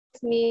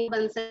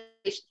Neena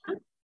Krishna Bansal,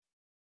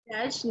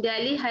 Judge,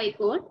 Delhi High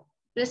Court,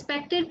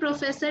 respected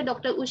Professor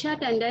Dr. Usha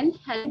Tandon,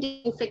 Head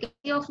Dean,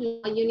 Faculty of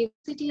Law,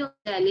 University of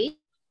Delhi,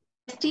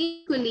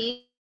 esteemed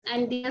colleagues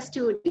and dear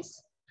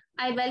students.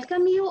 I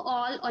welcome you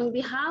all on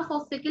behalf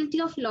of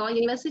Faculty of Law,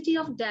 University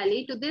of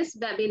Delhi to this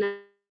webinar,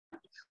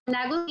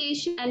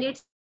 Negotiation and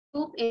its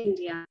Scope in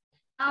India.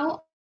 Now, I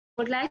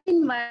would like to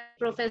invite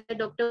Professor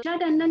Dr. Usha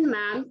Tandon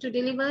ma'am to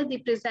deliver the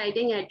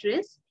presiding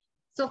address.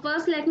 So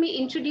first, let me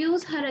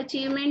introduce her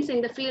achievements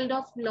in the field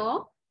of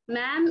law.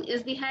 Ma'am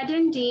is the head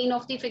and dean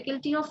of the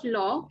Faculty of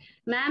Law.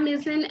 Ma'am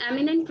is an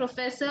eminent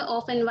professor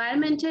of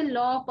environmental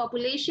law,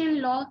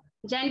 population law,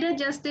 gender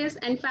justice,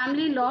 and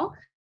family law.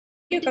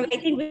 I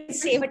think we'll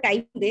save a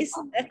time for this.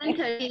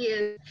 30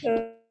 years.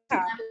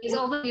 It's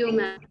over to you,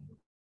 ma'am.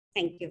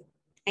 Thank you.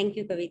 Thank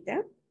you,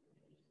 Kavita.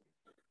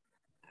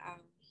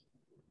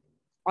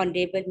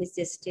 Honorable Ms.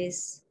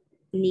 Justice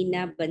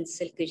Neena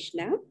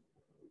Krishna Bansal,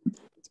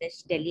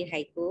 Judge, Delhi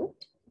High Court,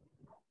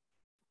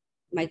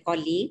 my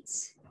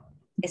colleagues,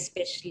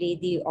 especially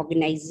the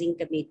organizing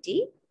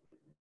committee,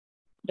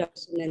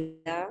 Dr.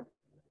 Sunanda,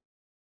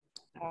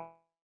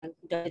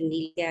 Dr.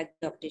 Neela,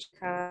 Dr.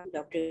 Shikha,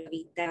 Dr.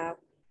 Kavita,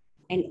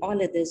 and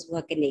all others who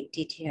are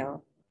connected here,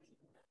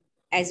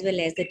 as well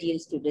as the dear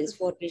students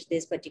for which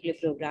this particular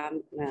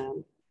program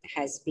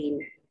has been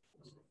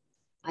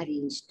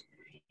arranged.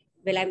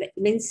 Well, I'm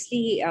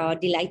immensely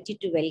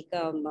delighted to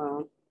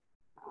welcome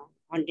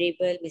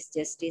Honorable Ms.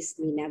 Justice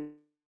Neena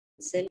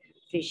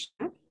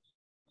Krishna,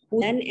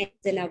 who is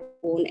an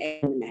own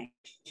alumni.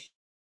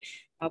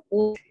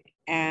 Both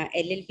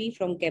LLB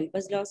from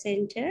Campus Law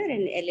Center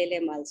and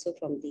LLM also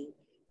from the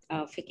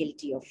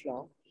Faculty of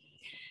Law.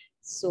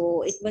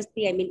 So it must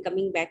be, I mean,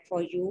 coming back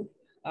for you.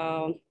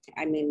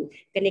 I mean,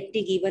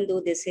 connecting, even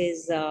though this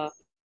is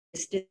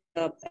still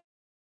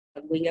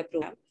going a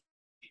program,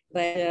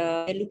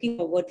 but looking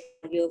forward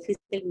for your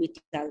physical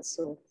meetings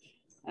also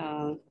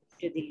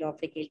to the law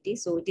faculty.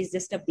 So it is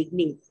just a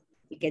beginning,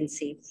 we can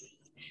say,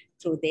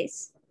 through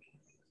this.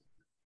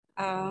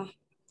 I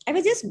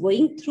was just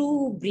going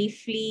through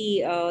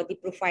briefly the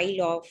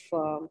profile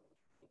of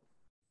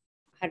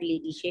her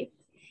ladyship.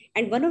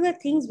 And one of the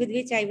things with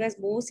which I was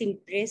most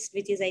impressed,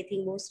 which is I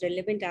think most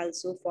relevant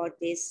also for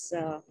this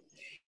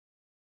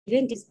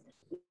event, is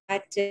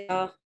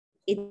that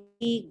in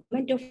the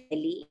government of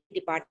Delhi,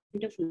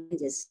 Department of Law and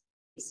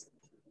Justice,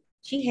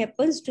 she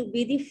happens to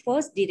be the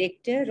first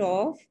director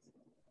of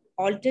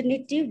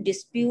Alternative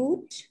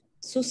Dispute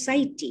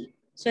Society.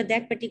 So at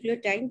that particular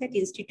time, that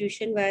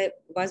institution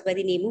was by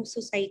the name of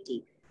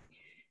society.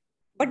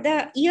 But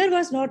the year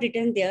was not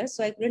written there,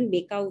 so I couldn't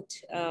make out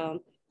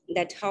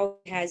that how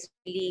it has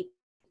really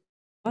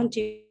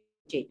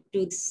contributed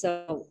to this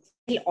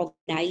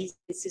well-organized,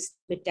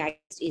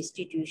 systematized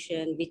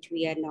institution, which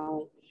we are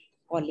now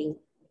calling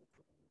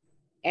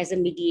as a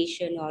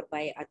mediation or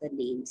by other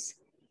names.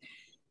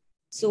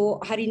 So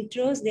her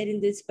interest there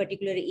in this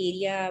particular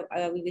area,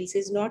 we will say,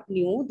 is not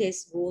new.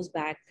 This goes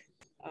back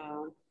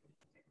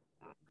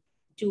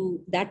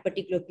to that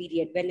particular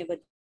period, whenever.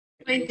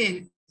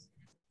 20.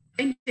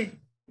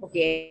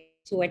 Okay,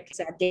 so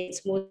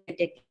it's more than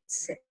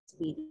decades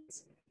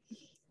experience.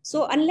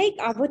 So unlike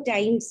our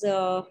times,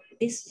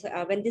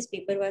 when this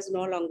paper was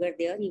no longer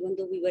there, even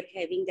though we were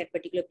having that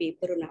particular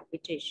paper on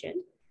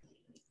arbitration,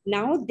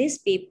 now this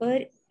paper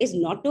is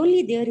not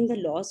only there in the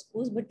law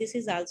schools, but this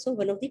is also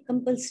one of the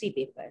compulsory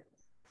paper.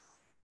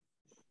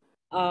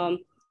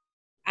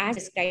 As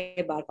described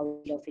by Bar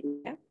Council of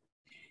India.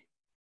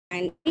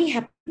 And we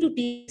happen to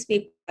teach this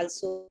paper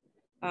also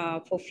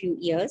for a few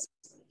years.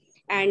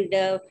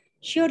 And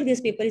sure, this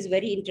paper is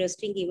very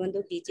interesting, even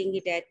though teaching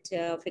it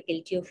at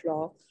Faculty of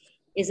Law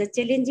is a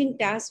challenging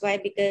task. Why?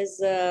 Because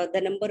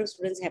the number of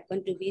students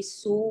happen to be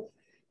so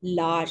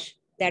large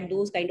that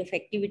those kind of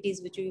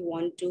activities which we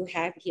want to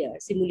have here,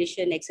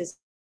 simulation exercises,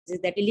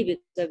 that really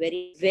becomes a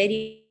very,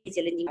 very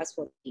challenging task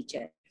for the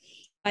teacher.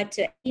 But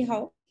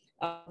anyhow,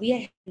 we are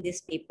having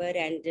this paper,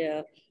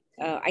 and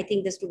I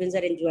think the students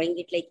are enjoying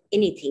it like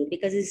anything,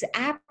 because it's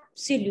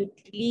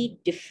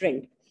absolutely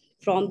different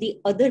from the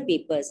other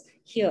papers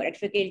here at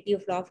Faculty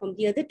of Law, from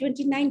the other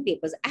 29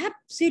 papers.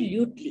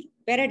 Absolutely.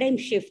 Paradigm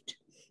shift.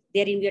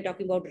 Therein we are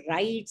talking about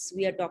rights,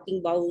 we are talking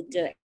about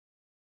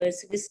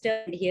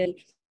system here,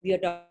 we are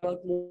talking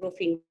about more of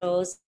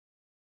interest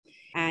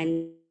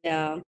and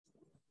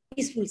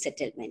peaceful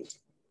settlement.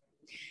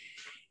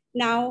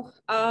 Now,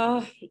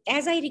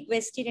 as I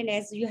requested and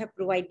as you have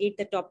provided,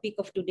 the topic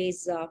of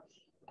today's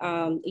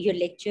your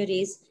lecture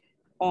is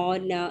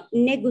on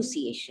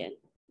negotiation,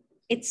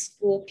 its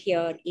scope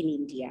here in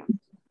India.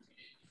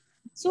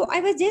 So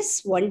I was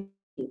just wondering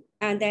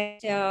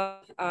that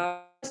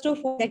first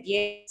of all, that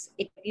yes,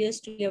 it appears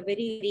to be a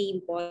very, very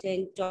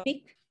important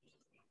topic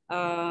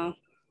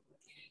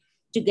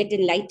to get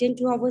enlightened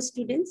to our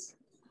students.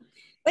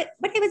 But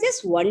I was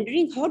just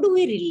wondering, how do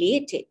we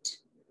relate it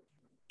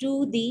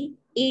to the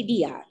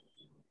ADR?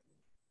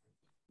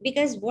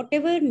 Because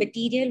whatever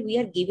material we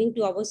are giving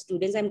to our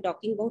students, I'm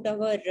talking about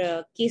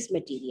our case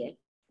material.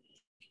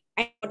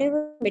 And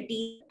whatever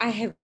material I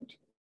have,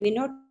 may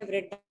not have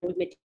read the whole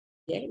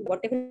material,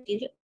 whatever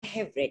material I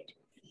have read,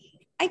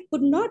 I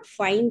could not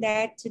find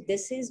that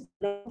this is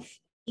one of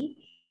the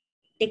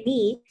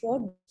techniques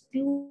for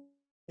dispute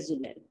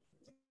resolution.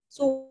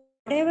 So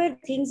whatever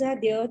things are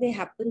there, they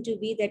happen to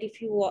be that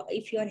if you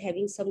are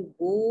having some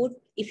goal,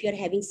 if you are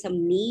having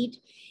some need,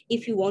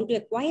 if you want to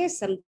acquire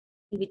something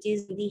which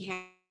is in the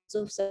hands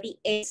of somebody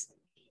else,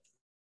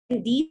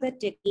 and these are the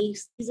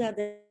techniques, these are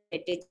the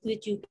strategies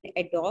which you can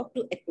adopt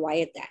to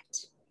acquire that.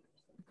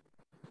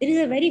 There is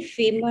a very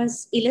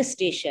famous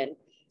illustration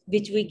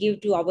which we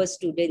give to our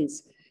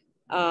students,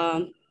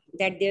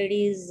 that there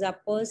is a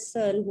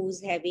person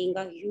who's having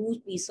a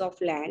huge piece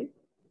of land,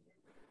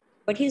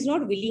 but he's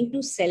not willing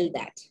to sell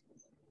that.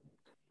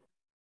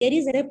 There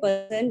is a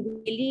person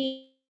who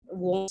really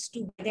wants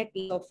to buy that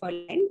piece of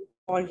land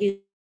for his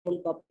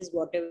own purpose,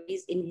 whatever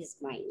is in his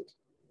mind.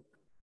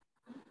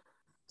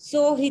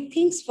 So he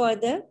thinks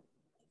further,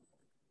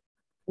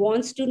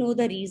 wants to know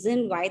the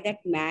reason why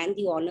that man,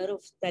 the owner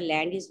of the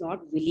land, is not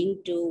willing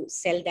to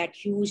sell that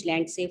huge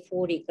land, say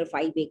 4 acre,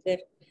 5 acre,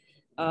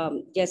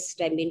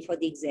 just I mean for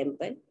the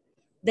example.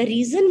 The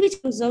reason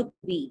which comes out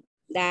to be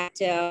that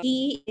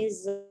he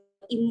is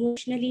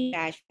emotionally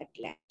attached to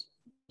that land.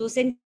 So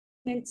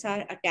sentiments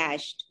are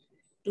attached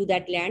to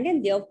that land,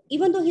 and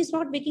even though he's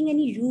not making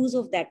any use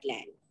of that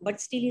land, but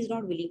still he's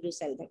not willing to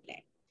sell that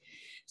land.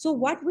 So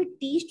what we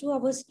teach to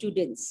our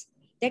students,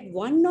 that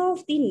one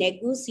of the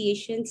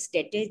negotiation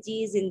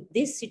strategies in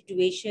this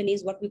situation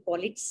is what we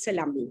call it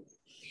salami.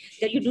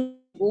 That you do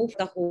go for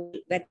the whole,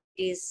 whether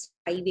it is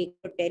 5 acre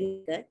or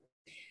 10 acre,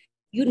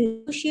 you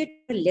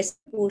negotiate a lesser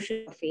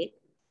portion of it,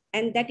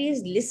 and that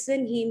is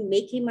listen him,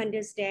 make him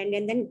understand,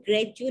 and then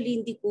gradually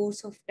in the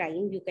course of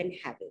time, you can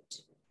have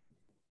it.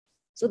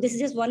 So this is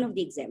just one of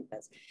the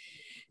examples.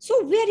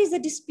 So where is the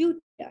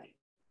dispute here?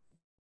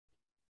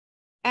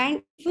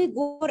 And if we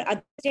go for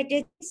other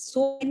strategies,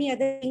 so many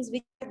other things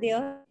which are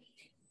there,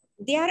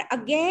 they are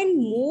again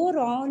more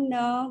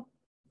on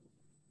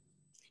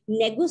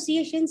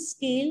negotiation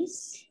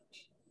skills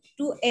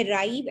to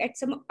arrive at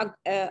some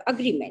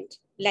agreement,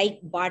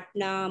 like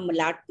Batna,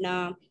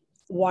 Malatna,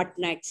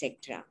 Watna,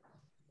 etc.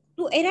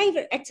 To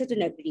arrive at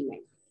certain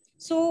agreement.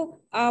 So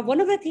one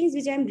of the things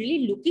which I'm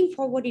really looking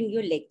forward in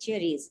your lecture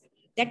is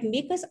that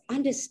make us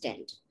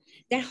understand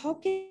that how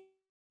can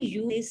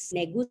you use this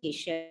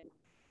negotiation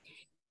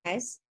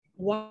as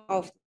one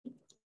of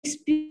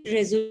dispute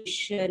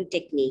resolution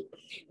technique.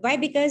 Why?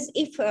 Because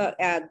if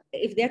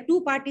there are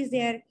two parties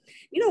there,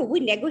 we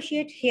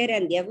negotiate here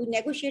and there. We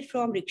negotiate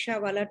from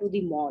rickshaw wala to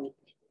the mall.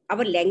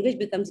 Our language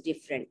becomes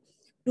different.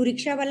 To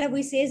rickshaw wala,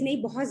 we says,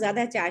 nahi, bahut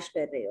zyada charge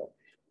kar rahe ho.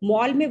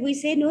 Mall mein we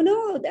say,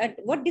 no,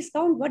 what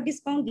discount, more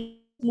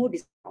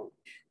discount.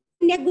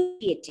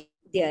 Negotiating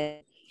there.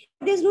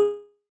 There's no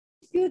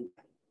dispute.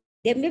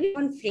 There may be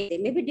conflict, there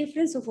may be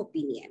difference of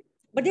opinion,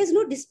 but there's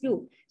no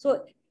dispute.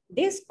 So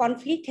this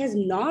conflict has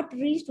not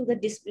reached to the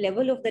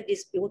level of the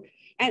dispute.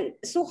 And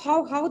so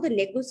how the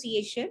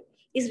negotiation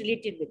is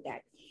related with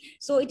that.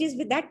 So it is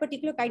with that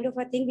particular kind of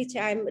a thing which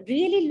I'm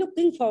really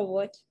looking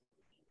forward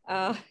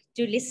to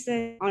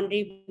listen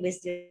Honorable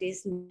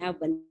Ms.Justice Neena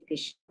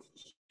Krishna.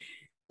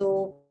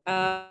 So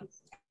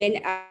then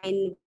I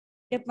end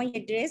up my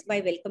address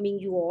by welcoming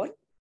you all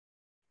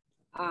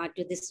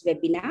to this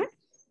webinar,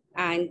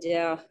 and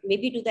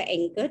maybe to the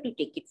anchor to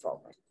take it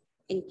forward.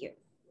 Thank you.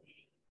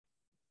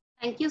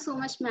 Thank you so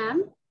much,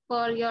 ma'am,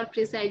 for your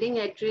presiding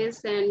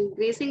address and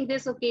gracing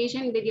this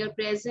occasion with your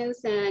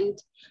presence and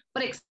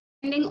for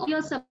extending all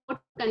your support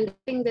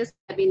conducting this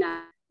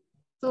webinar.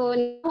 So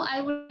now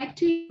I would like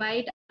to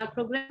invite our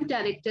Program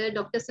Director,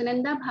 Dr.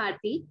 Sunanda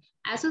Bharti,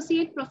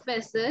 Associate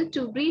Professor,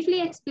 to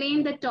briefly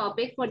explain the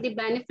topic for the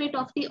benefit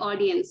of the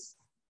audience.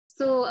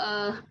 So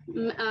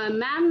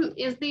ma'am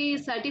is the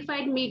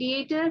certified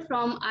mediator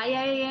from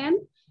IIM,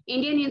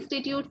 Indian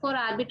Institute for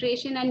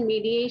Arbitration and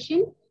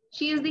Mediation.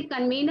 She is the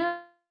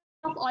convener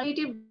of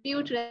Alternative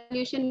Dispute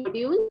Resolution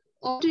Module.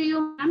 Over to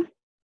you, ma'am.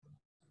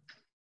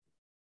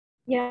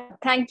 Yeah,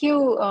 thank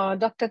you,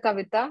 Dr.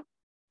 Kavita.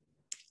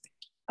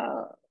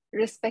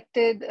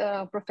 Respected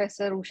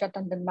Professor Usha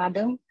Tandon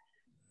Madam,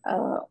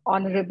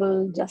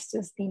 Honorable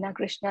Justice Neena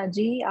Krishna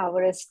Ji,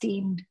 our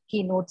esteemed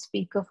keynote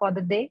speaker for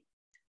the day.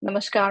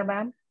 Namaskar,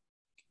 ma'am.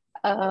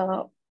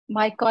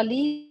 My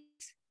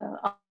colleagues,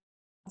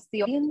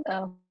 the audience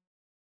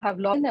have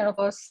logged in, and of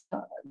course,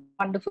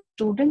 wonderful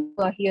students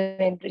who are here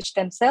to enrich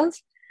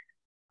themselves.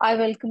 I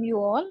welcome you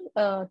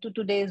all to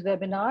today's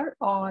webinar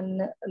on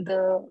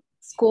the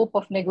scope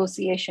of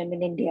negotiation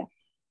in India.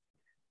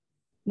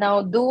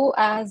 Now, though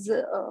as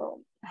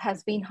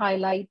has been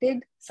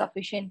highlighted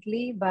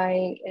sufficiently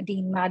by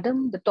Dean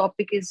Madam, the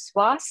topic is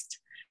vast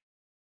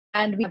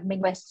and we have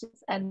many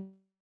questions and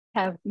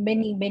have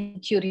many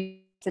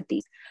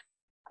curiosities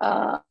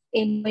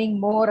in knowing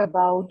more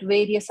about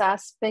various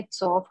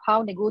aspects of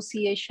how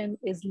negotiation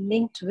is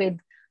linked with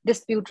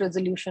dispute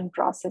resolution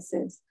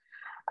processes.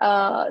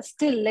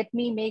 Still, let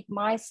me make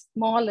my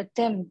small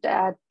attempt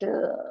at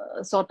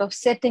sort of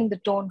setting the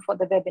tone for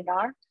the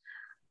webinar.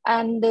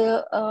 And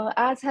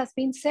as has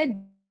been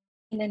said,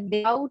 in and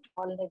day out,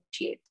 all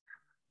negotiate.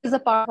 It is a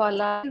part of our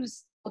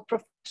lives, both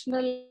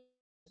professional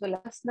as well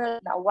as personal.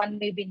 Now, one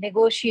may be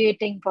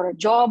negotiating for a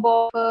job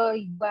offer.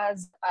 You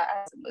as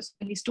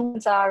many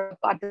students are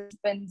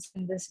participants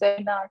in this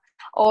webinar,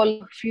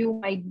 all of you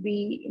might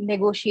be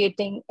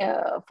negotiating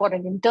for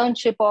an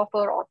internship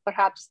offer, or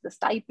perhaps the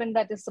stipend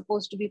that is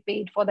supposed to be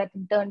paid for that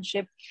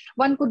internship.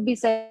 One could be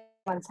selling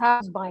one's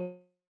house, buying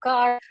a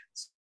car,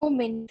 so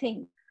many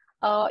things.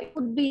 It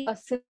could be a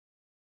simple,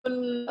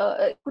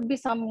 it could be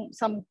some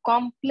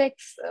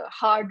complex,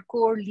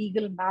 hardcore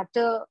legal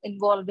matter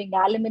involving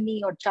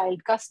alimony or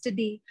child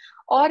custody,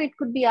 or it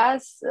could be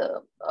as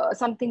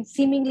something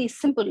seemingly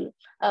simple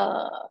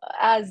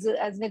as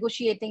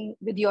negotiating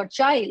with your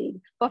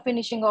child for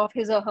finishing off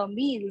his or her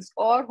meals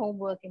or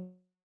homework in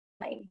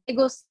time.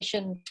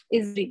 Negotiation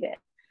is everywhere.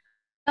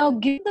 Now,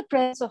 given the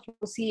presence of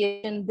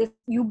negotiation, this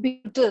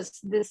ubiquitous,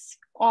 this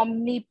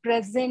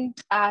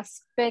omnipresent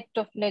aspect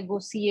of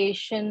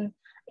negotiation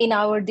in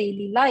our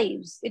daily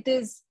lives, it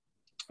is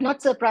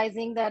not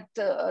surprising that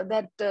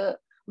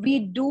we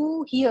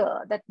do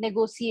hear that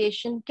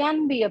negotiation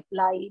can be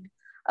applied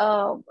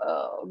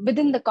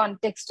within the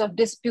context of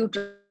dispute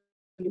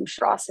resolution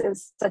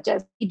process, such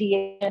as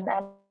mediation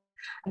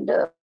and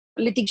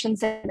litigation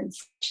settlement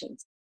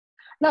sessions.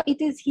 Now,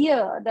 it is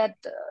here that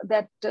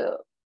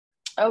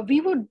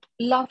we would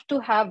love to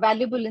have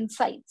valuable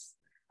insights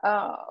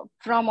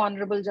from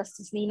Honorable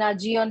Justice Neena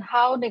Ji on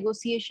how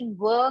negotiation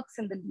works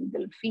in the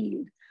legal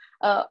field,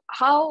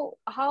 how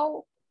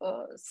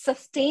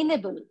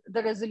sustainable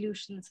the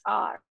resolutions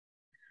are,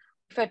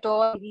 if at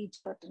all reach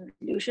certain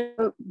resolution.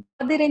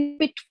 Are there any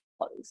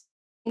pitfalls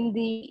in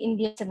the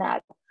Indian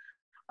scenario?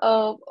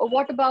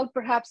 What about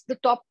perhaps the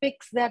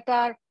topics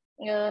that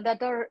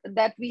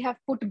we have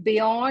put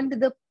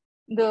beyond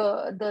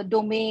the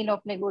domain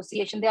of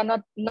negotiation? They are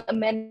not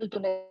amenable to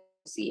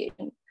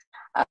negotiation.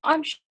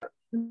 I'm sure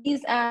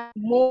these and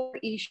more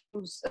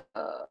issues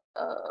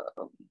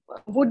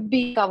would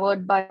be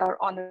covered by our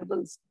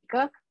honorable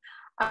speaker,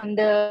 and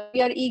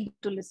we are eager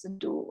to listen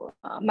to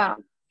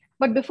ma'am.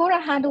 But before I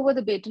hand over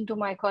the baton to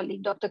my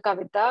colleague, Dr.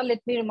 Kavita,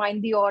 let me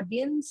remind the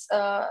audience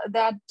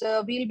that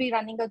we'll be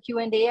running a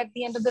Q&A at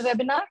the end of the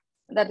webinar.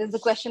 That is the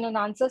question and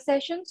answer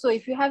session. So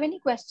if you have any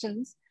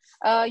questions,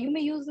 you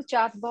may use the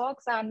chat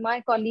box, and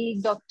my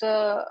colleague,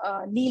 Dr.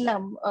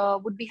 Neelam,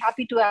 would be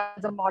happy to add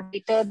as a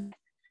moderator.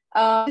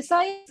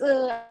 Besides,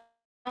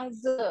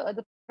 as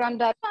the program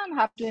director, I'm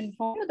happy to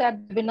inform you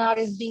that the webinar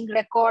is being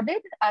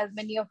recorded, as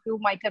many of you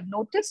might have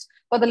noticed,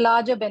 for the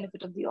larger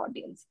benefit of the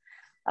audience.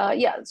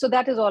 Yeah, so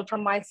that is all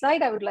from my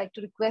side. I would like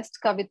to request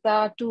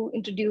Kavita to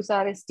introduce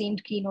our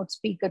esteemed keynote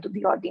speaker to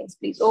the audience,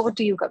 please. Over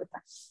to you,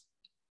 Kavita.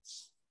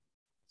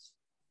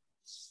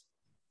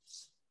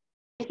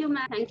 Thank you,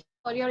 ma'am. Thank you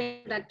for your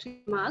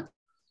introductory remarks.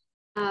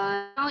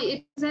 Now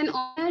it is an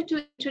honor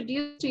to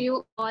introduce to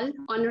you all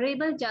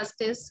Honorable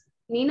Justice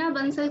Neena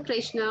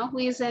Krishna, who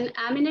is an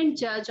eminent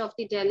judge of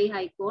the Delhi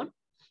High Court.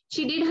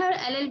 She did her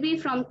LLB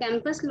from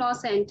Campus Law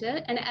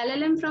Center and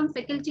LLM from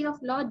Faculty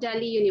of Law,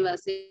 Delhi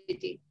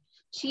University.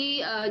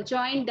 She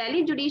joined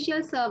Delhi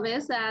Judicial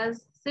Service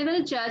as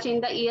civil judge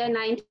in the year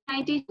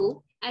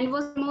 1992 and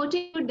was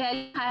promoted to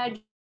Delhi Higher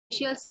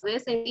Judicial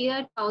Service in the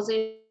year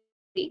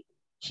 2003.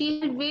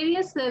 She held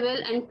various civil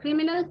and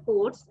criminal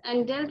courts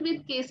and dealt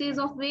with cases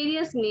of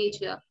various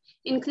nature,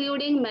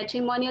 including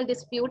matrimonial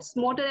disputes,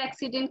 motor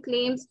accident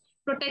claims,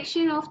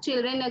 protection of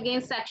children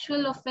against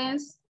sexual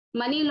offense,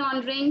 money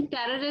laundering,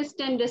 terrorist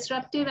and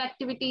disruptive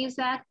activities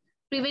act,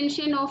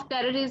 prevention of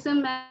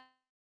terrorism act,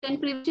 and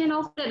prevention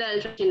of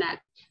adulteration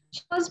act.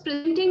 She was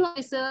presenting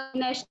officer in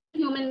National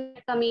Human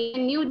Rights Commission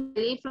in New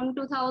Delhi from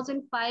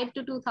 2005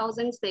 to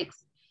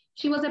 2006.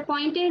 She was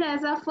appointed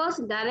as a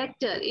first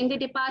director in the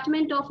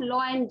Department of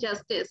Law and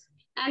Justice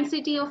and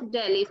City of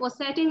Delhi for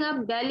setting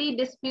up Delhi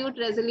Dispute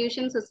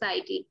Resolution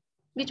Society,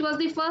 which was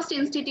the first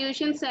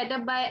institution set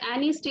up by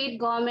any state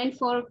government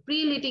for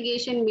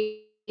pre-litigation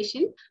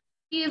mediation.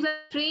 She is a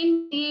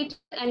trained mediator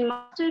and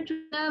master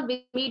trainer with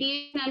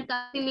Mediation and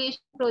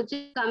Conciliation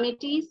Project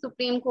Committee,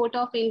 Supreme Court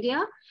of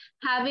India,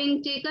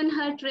 having taken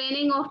her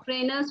training of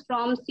trainers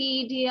from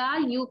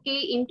CEDR, UK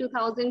in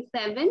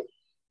 2007.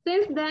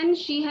 Since then,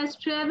 she has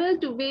traveled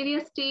to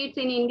various states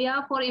in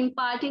India for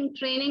imparting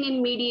training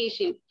in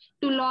mediation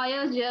to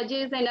lawyers,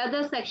 judges, and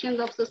other sections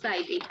of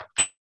society.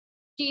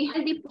 She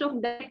held the post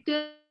of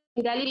director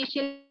in Delhi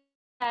Judicial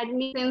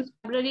Academy since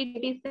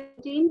February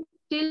 2017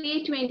 till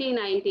May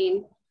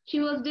 2019. She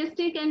was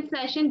district and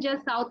session judge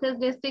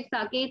Southeast District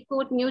Saket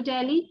Court, New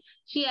Delhi.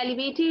 She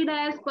elevated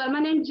as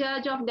permanent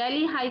judge of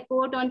Delhi High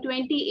Court on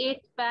 28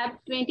 Feb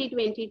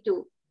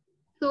 2022.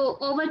 So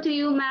over to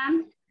you,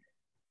 ma'am.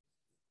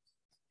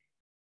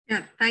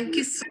 Yeah, thank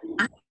you so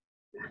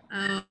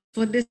much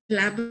for this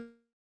elaborate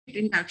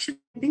introduction.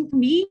 I think for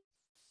me,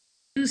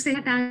 to say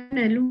that I'm an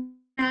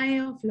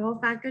alumni of law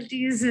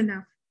faculty is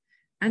enough.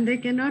 And there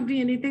cannot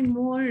be anything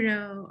more,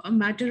 a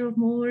matter of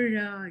more,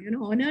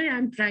 honor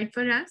and pride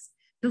for us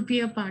to be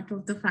a part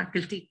of the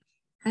faculty.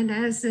 And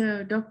as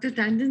Dr.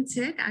 Tandon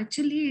said,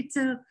 actually, it's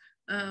a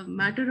a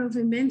matter of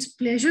immense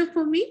pleasure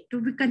for me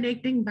to be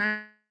connecting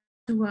back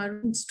to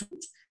our own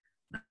students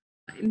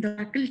in the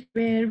faculty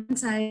where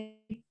once I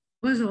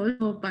was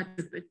also a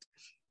participant.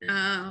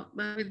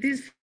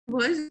 This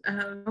was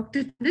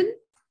Dr. Tandon,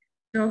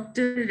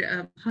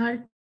 Dr.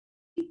 Bharti,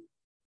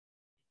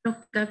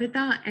 Dr.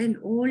 Kavita, and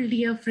all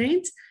dear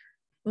friends.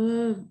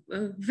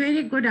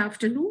 Very good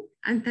afternoon,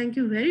 and thank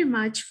you very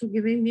much for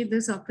giving me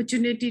this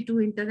opportunity to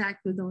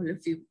interact with all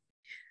of you.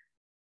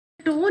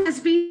 The tone has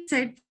been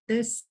set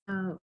this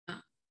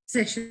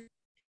session.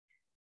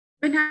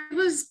 When I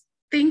was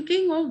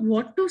thinking of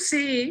what to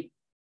say,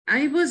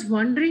 I was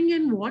wondering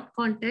in what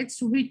context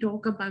do we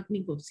talk about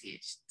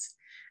negotiations.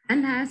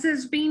 And as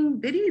has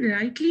been very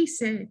rightly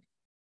said,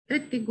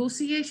 that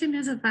negotiation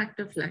is a fact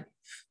of life.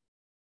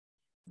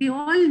 We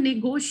all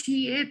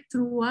negotiate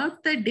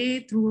throughout the day,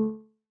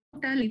 throughout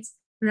our lives,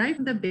 right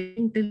from the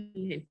beginning till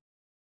the end.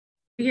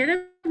 We get up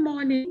in the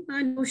morning,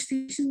 our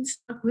negotiations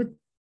start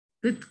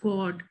with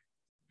God.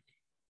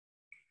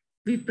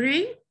 We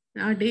pray,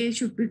 our day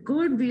should be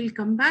good. We'll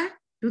come back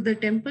to the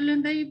temple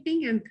in the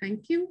evening and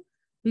thank you.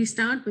 We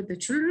start with the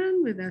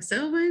children, with our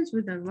servants,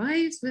 with our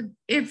wives, with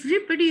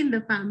everybody in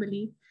the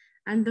family.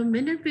 And the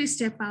minute we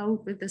step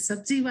out with the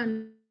sabzi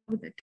wala,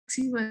 with the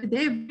taxi wala, with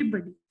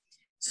everybody.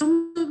 So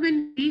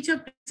when we reach a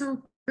place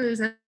of office,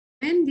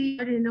 then we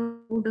are in a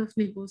mode of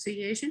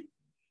negotiation,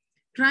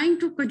 trying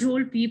to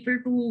cajole people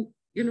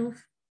to,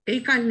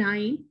 take a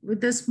line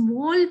with a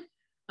small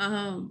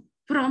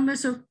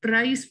promise of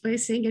price by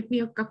saying, get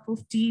me a cup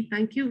of tea.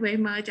 Thank you very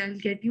much. I'll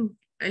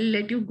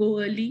let you go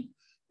early.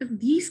 So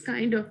these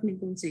kind of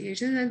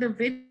negotiations and the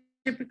very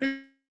typical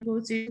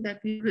negotiation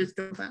that we will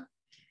talk about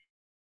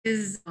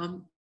is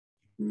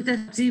with a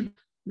sabzi.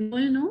 We all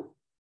know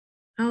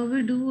how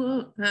we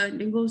do a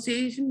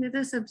negotiation with a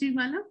sabzi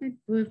wala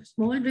with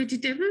small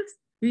vegetables.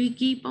 We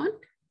keep on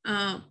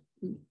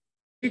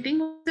hitting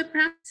the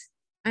price.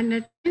 And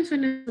at times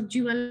when a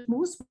sabzi wala is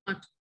more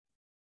smart,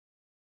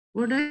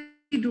 what does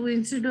he do?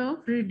 Instead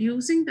of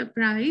reducing the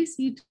price,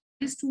 he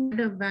tries to add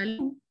a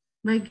value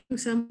by giving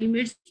some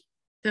limits,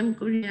 some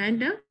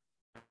coriander,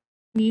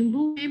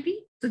 nimbu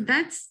maybe. So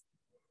that's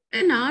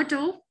an art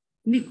of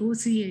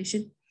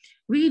negotiation.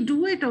 We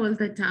do it all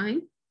the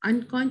time,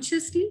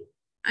 unconsciously,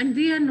 and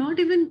we are not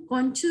even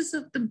conscious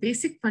of the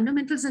basic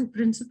fundamentals and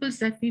principles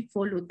that we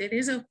follow. There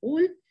is a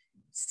whole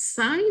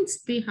science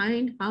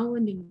behind how a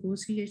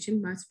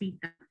negotiation must be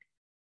done.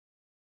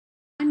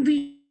 And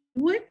we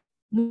do it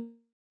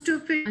most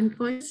of it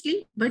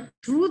unconsciously, but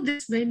through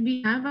this, when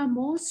we have a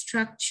more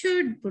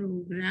structured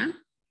program,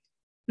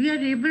 we are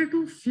able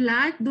to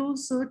flag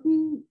those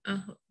certain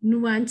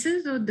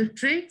nuances or the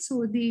tricks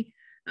or the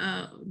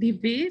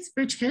ways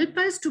which help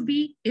us to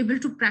be able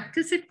to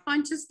practice it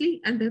consciously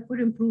and therefore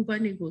improve our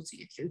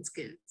negotiation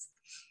skills.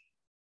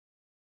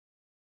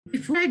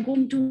 Before I go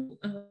into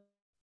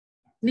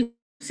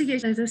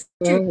negotiation as a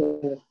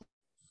student,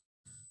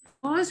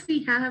 because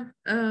we have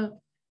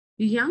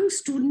young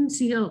students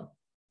here,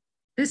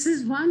 this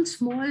is one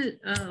small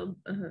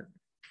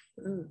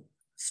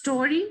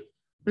story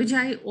which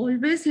I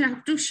always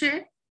love to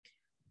share,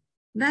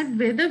 that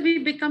whether we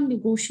become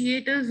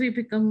negotiators, we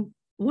become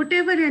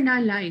whatever in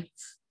our life,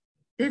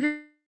 there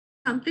is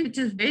something which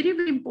is very,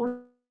 very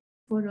important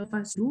for all of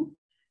us to do.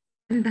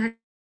 And that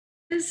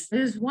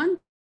is one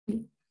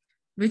thing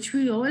which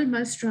we all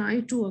must try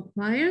to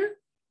acquire.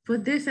 For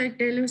this, I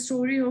tell a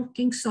story of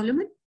King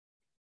Solomon.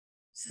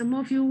 Some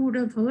of you would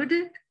have heard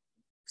it,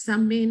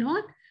 some may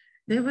not.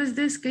 There was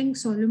this King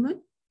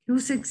Solomon who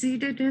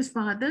succeeded his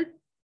father,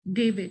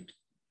 David.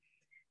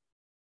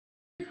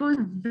 It was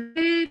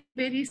very,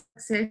 very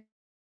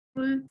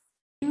successful,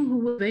 who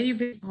was very,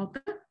 very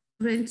popular.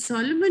 When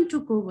Solomon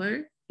took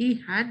over,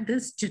 he had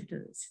this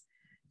jitters.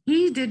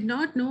 He did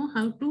not know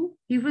how to,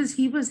 he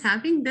was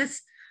having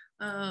this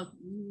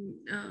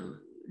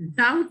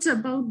doubts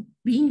about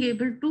being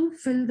able to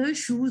fill the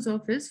shoes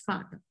of his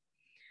father.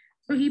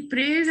 So he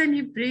prays and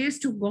he prays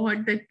to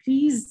God that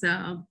please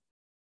help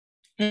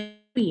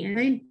me.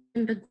 And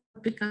the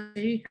God becomes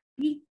very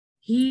happy.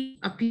 He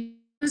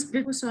appears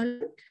before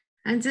Solomon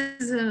and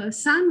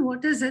says, son,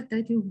 what is it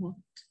that you want?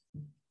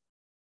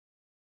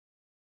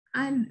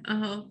 And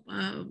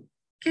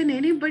can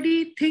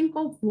anybody think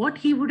of what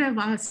he would have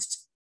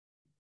asked?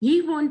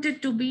 He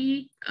wanted to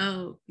be,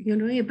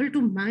 able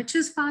to match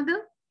his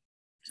father.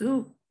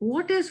 So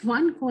what is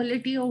one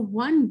quality or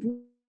one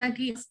boon that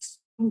he asks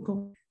from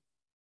God?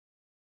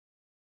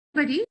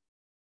 Anybody,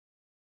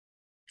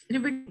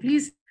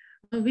 please,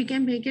 we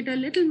can make it a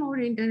little more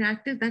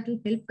interactive. That will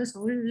help us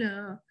all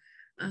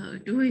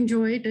to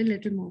enjoy it a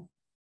little more.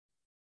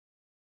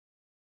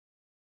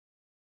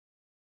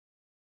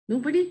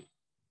 Nobody?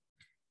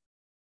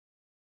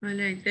 All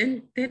right,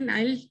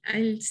 then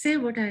I'll say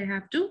what I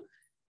have to.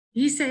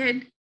 He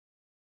said,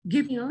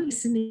 give me a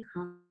listening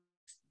heart.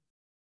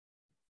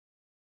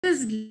 What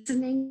is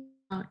listening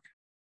heart?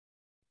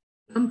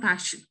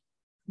 Compassion.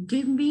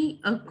 Give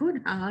me a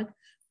good heart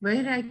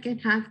where I can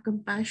have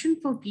compassion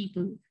for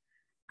people,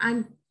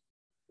 and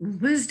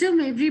wisdom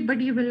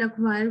everybody will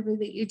acquire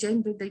with age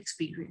and with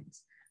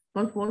experience.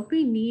 But what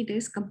we need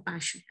is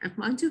compassion. And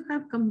once you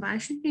have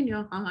compassion in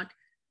your heart,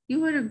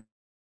 you are a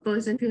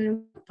person, you're a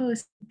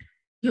person,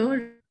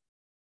 you're,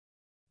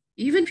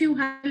 even if you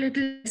have a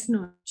little less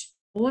knowledge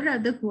or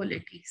other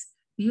qualities,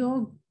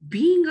 your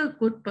being a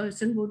good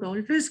person would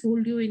always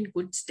hold you in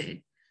good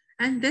stead.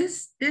 And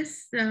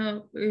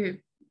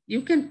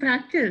you can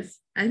practice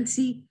and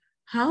see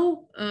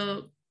how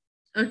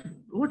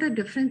what a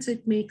difference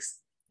it makes.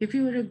 If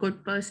you were a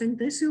good person,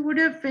 this you would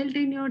have felt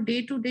in your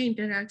day-to-day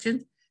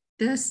interactions.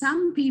 There are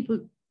some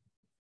people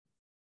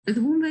with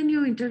whom when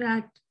you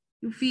interact,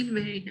 you feel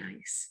very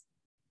nice.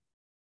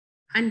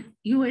 And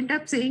you end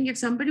up saying, if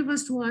somebody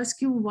was to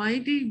ask you, why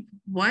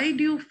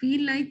do you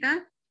feel like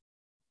that?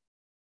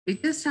 We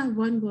just have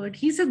one word,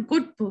 he's a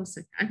good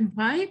person. And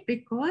why?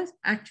 Because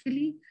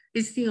actually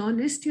it's the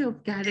honesty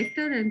of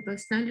character and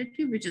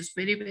personality, which is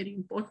very, very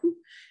important.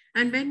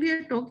 And when we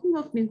are talking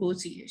of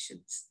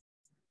negotiations,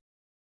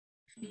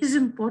 it is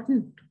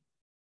important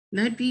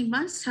that we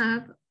must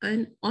have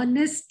an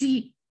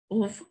honesty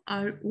of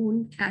our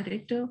own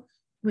character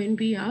when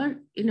we are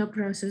in a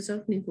process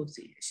of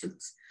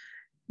negotiations.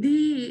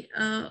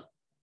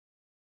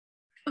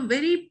 A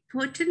very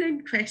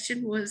pertinent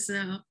question was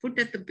put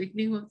at the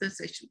beginning of the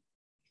session,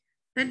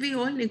 that we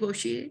all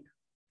negotiate.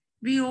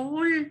 We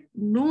all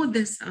know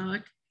this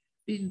art.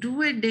 We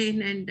do it day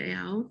in and day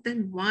out.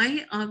 Then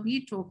why are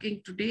we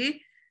talking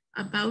today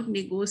about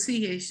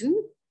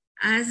negotiation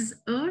as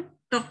a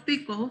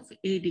topic of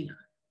ADR?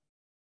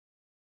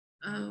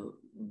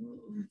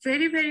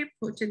 Very, very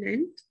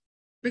pertinent,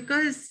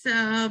 because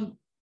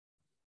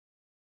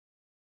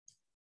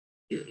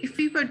if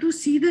we were to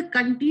see the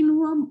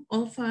continuum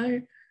of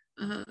our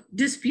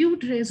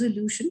dispute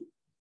resolution,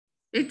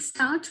 it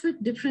starts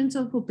with difference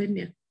of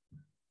opinion.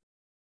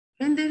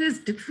 When there is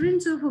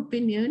difference of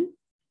opinion,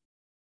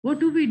 what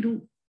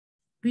do?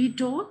 We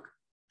talk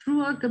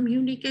through our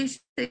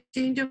communication,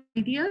 exchange of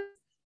ideas,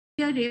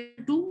 we are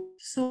able to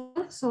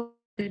sort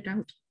it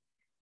out.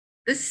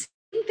 The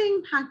same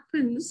thing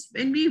happens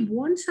when we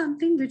want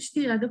something which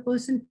the other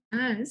person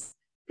has,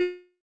 we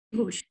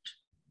negotiate,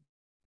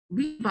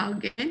 we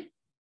bargain,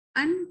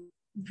 and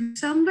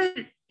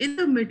somewhere in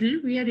the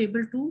middle, we are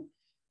able to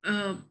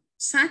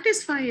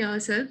satisfy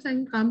ourselves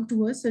and come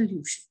to a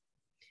solution.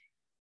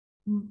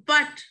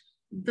 But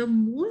the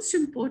most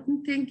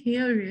important thing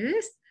here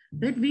is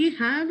that we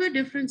have a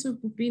difference of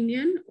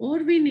opinion,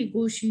 or we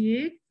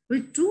negotiate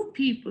with two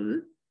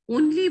people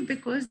only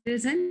because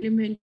there's an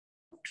element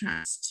of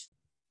trust.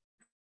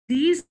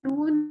 These are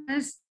known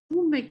as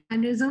two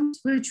mechanisms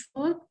which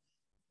work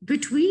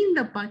between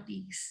the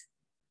parties.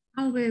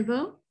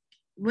 However,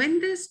 when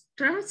this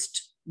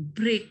trust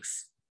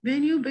breaks,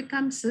 when you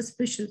become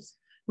suspicious,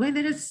 when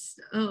there is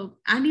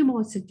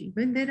animosity,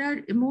 when there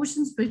are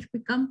emotions which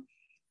become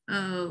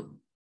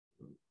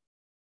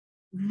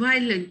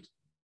violent,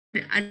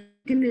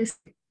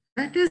 antagonistic,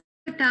 that is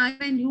the time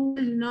when you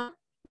will not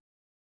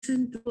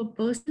listen to a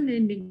person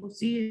in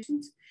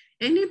negotiations.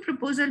 Any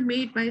proposal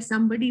made by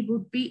somebody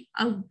would be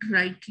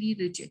outrightly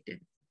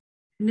rejected.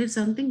 And if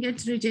something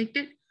gets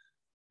rejected,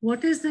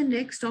 what is the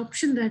next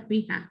option that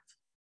we have?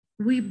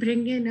 We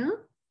bring in a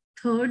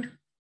third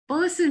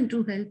person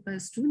to help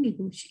us to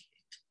negotiate.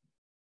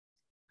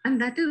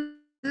 And that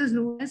is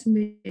known as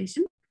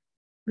mediation.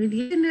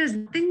 Mediation is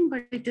nothing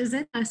but it is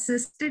an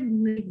assisted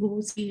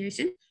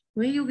negotiation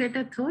where you get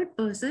a third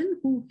person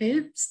who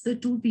helps the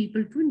two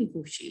people to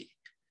negotiate.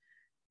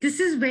 This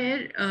is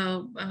where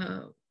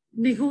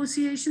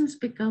negotiations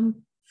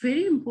become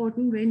very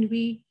important when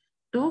we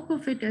talk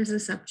of it as a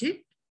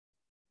subject.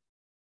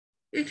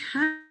 It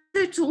has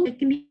its own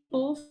technique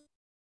of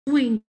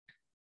doing.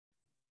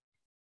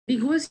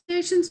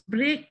 Negotiations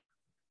break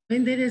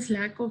when there is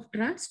lack of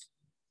trust.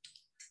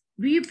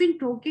 We've been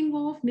talking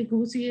of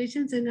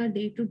negotiations in our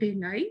day-to-day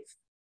life.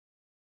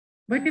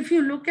 But if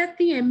you look at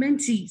the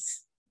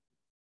MNCs,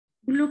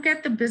 you look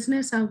at the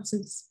business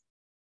houses,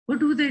 what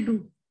do?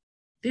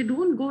 They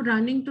don't go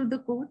running to the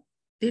court.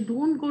 They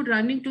don't go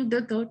running to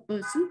the third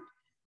person.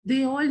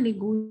 They all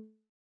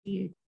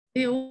negotiate.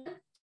 They all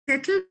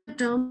settle the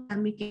terms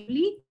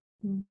amicably.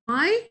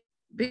 Why?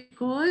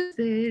 Because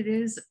there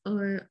is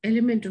an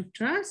element of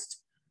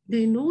trust.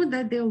 They know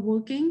that they are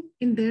working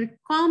in their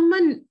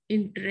common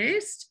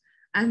interest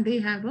and they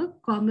have a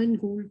common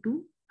goal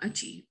to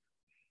achieve.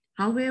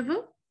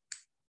 However,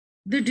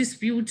 the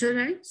disputes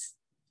arise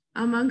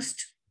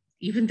amongst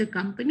even the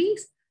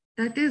companies.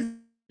 That is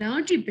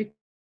largely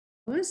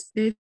because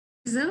there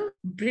is a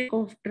break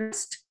of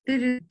trust, there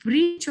is a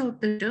breach of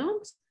the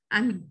terms,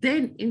 and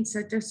then in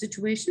such a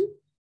situation,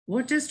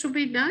 what is to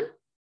be done?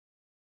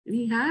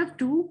 We have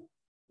to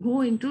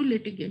go into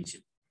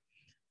litigation.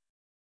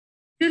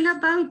 Till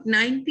about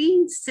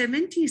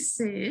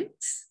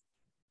 1976,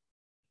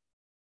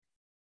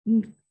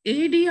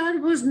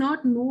 ADR was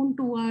not known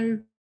to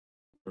our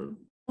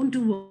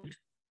world.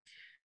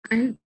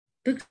 And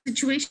the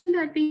situation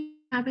that we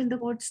have in the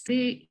courts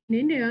today in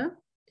India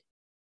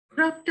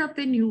cropped up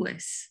in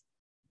US.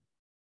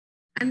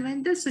 And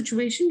when the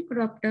situation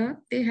cropped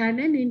up, they had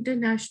an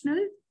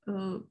international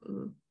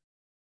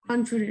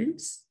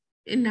conference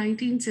in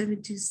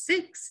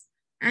 1976,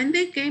 and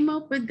they came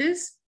up with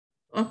this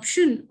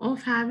option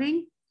of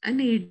having an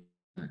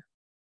ADR,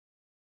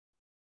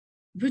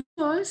 which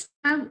was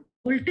to have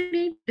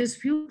alternate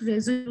dispute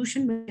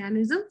resolution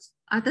mechanisms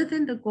other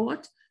than the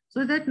courts,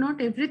 so that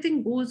not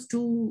everything goes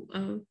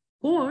to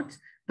courts,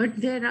 but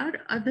there are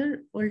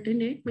other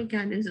alternate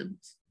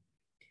mechanisms.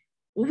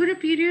 Over a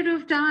period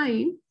of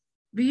time,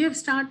 we have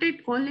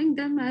started calling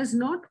them as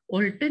not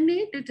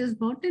alternate. It is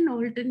not an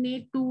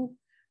alternate to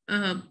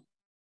the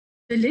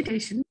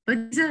litigation,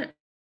 but these are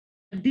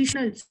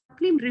additional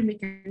supplementary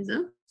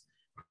mechanisms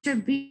which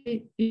have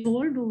been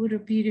evolved over a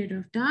period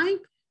of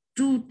time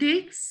to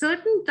take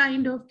certain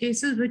kind of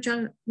cases which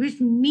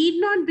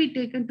need not be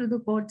taken to the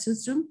court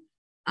system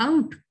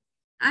out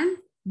and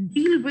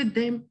deal with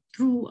them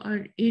through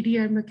our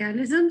ADR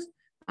mechanisms.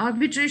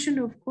 Arbitration,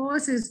 of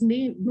course, is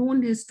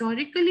known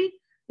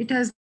historically. It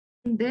has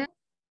been there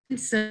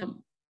since the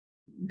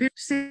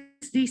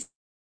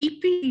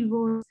CPC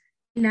was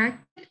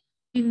enacted.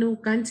 We know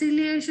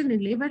conciliation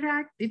in Labor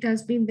Act. It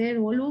has been there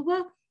all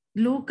over.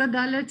 Lok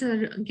adalats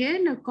are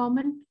again a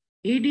common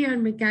ADR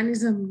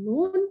mechanism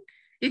known.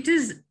 It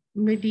is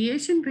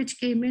mediation which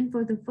came in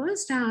for the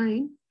first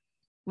time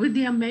with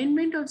the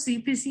amendment of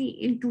CPC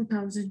in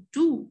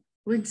 2002,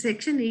 when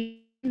Section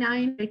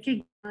 89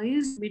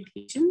 recognized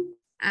mediation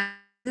as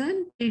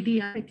an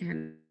ADR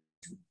mechanism.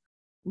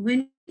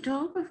 When we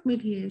talk of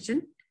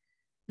mediation,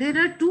 there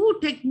are two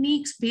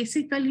techniques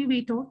basically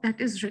we talk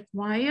that is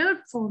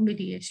required for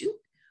mediation.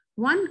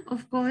 One,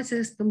 of course,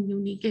 is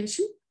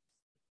communication,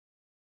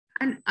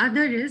 and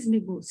other is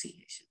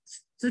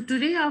negotiations. So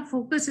today our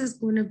focus is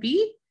going to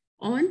be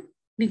on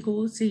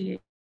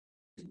negotiations.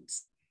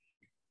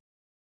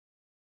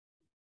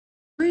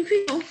 When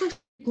we talk of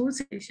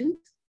negotiations,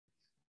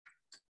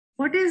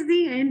 what is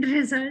the end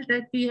result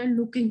that we are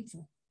looking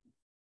for?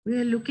 We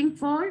are looking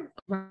for a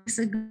wise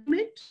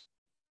agreement,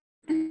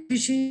 an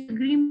efficient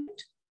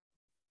agreement,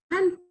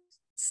 and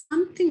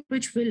something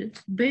which will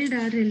build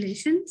our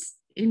relations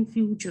in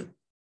future.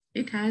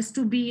 It has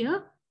to be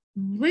a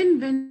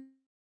win-win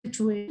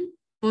situation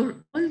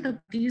for all the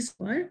parties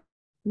who are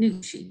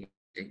negotiating.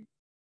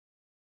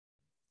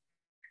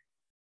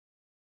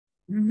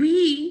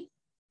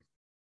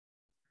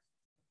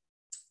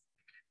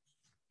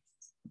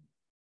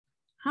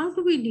 How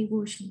do we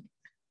negotiate?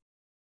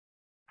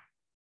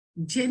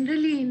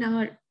 Generally in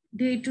our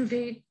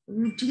day-to-day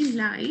routine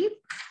life,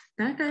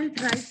 that I'll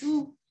try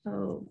to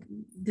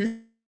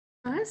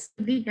discuss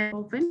the help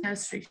of an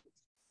illustration.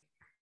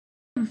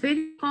 A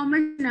very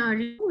common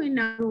scenario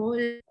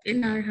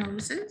in our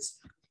houses,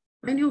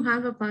 when you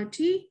have a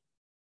party,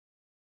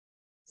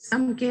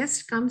 some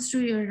guest comes to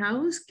your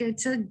house,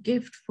 gets a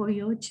gift for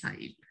your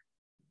child.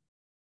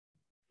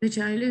 The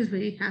child is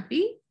very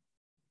happy,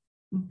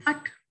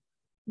 but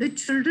the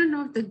children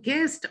of the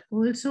guest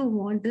also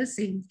want the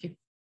same gift.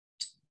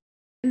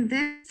 And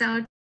then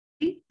start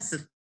the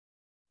puzzle.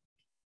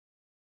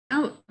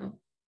 Now,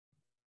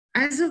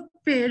 as a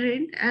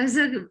parent, as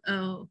a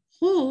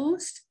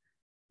host,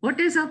 what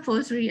is our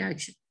first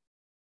reaction?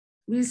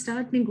 We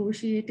start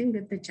negotiating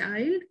with the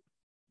child.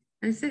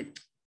 I said,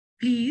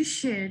 please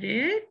share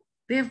it.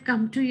 They have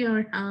come to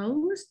your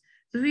house.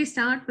 So we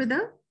start with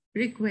a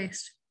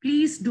request.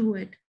 Please do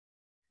it.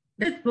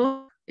 That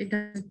work, it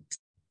doesn't.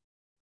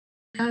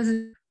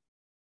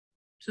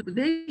 So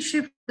they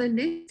shift the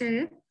next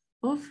step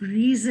of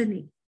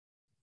reasoning.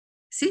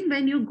 See,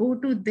 when you go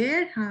to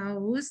their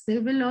house, they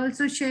will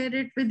also share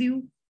it with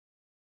you.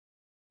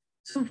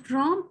 So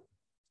from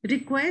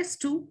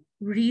request to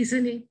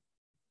reasoning,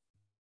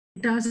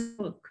 it doesn't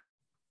work.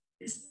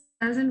 It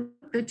doesn't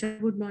work, the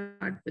child would not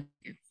part with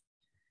the gift.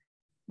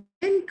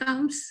 Then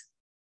comes,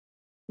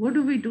 what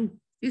do?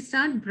 We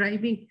start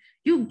bribing.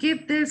 You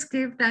give this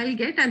gift, I'll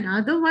get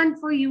another one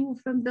for you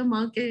from the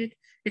market.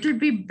 It'll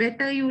be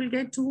better, you will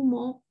get 2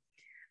 more.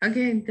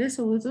 Again, this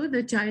also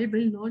the child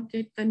will not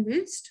get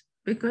convinced,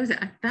 because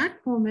at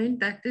that moment,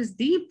 that is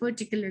the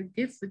particular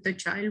gift that the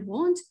child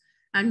wants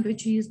and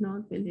which he is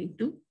not willing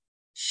to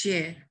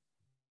share.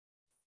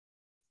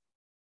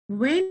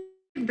 When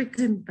it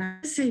becomes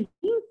embarrassing,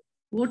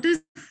 what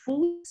is the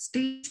fourth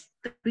stage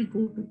that we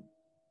go to?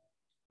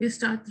 We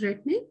start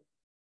threatening,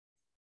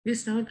 we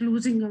start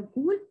losing our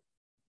cool,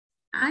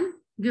 and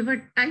give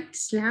a tight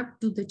slap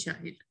to the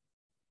child.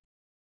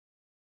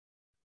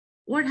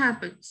 What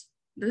happens?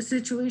 The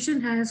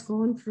situation has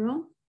gone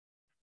from,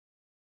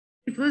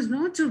 it was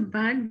not so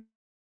bad,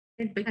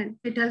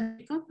 it has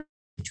become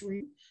a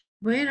situation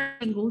where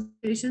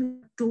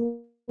negotiations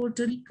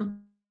totally,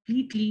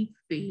 completely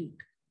failed.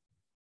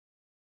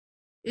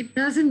 It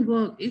doesn't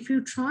work. If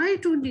you try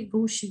to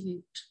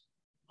negotiate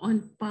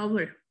on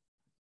power,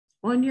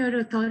 on your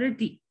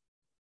authority,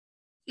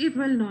 it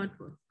will not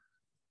work.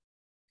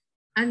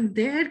 And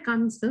there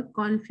comes the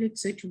conflict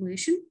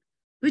situation,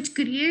 which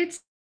creates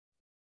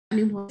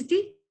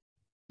animosity,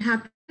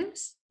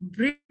 happiness,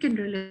 break in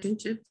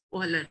relationships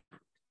all around.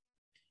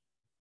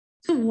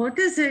 So what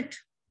is it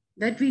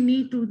that we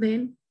need to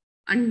then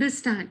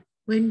understand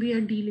when we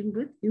are dealing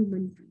with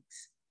human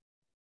beings?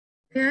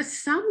 There are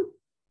some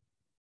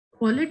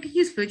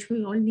qualities which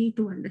we all need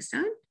to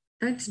understand.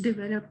 That's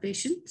develop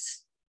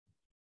patience,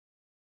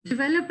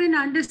 develop an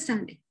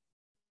understanding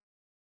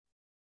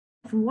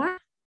of what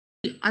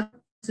the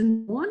other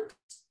person wants,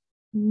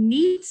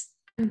 needs,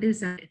 and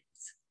desires.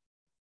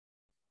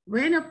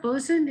 When a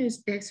person is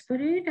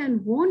desperate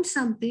and wants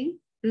something,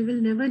 they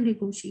will never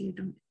negotiate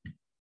on it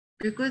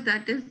because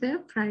that is their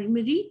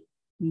primary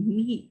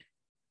need.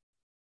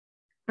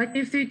 But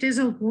if it is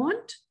a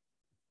want,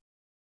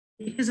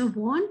 it is a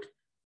want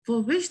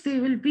for which they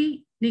will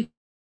be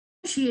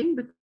negotiating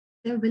because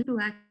they are willing to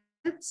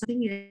accept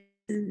something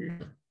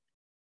else.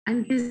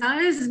 And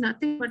desire is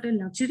nothing but a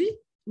luxury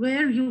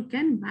where you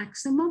can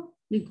maximum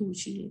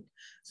negotiate.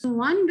 So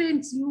when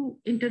you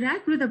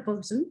interact with a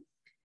person,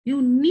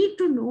 you need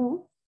to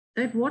know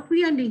that what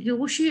we are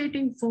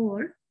negotiating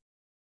for,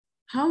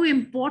 how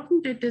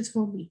important it is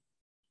for me,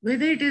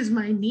 whether it is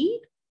my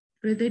need,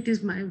 whether it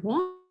is my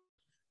want,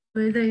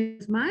 whether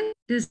it is my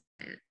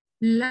desire.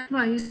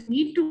 Likewise, you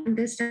need to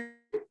understand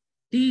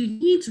the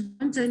needs,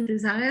 wants, and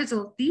desires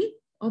of the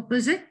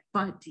opposite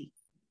party.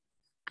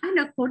 And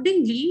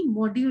accordingly,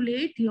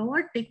 modulate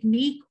your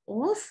technique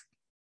of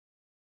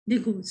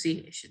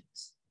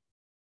negotiations.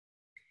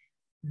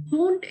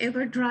 Don't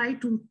ever try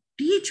to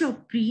teach or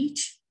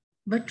preach,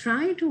 but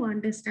try to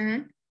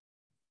understand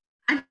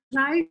and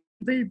try to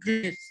build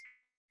bridges.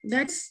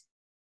 That's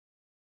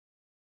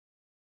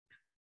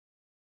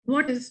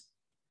what is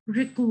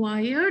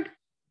required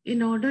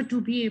in order to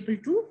be able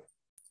to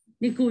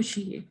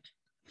negotiate.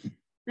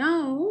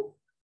 Now,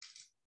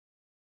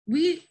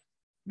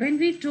 when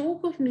we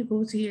talk of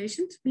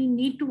negotiations, we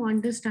need to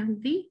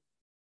understand the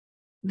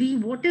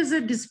what is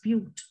a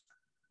dispute?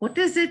 What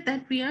is it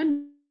that we are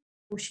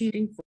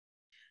negotiating for?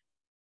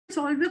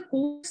 Solve a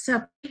core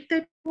subject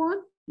that you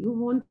want. You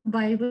want to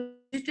buy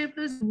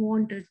vegetables, you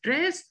want a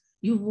dress,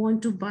 you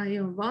want to buy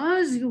a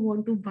vase, you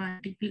want to buy a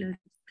particular.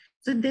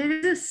 So there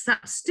is a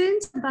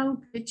substance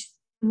about which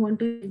you want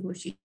to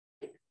negotiate.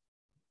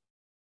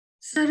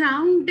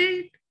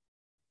 Surrounded,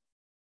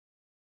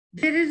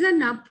 there is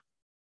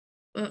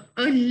a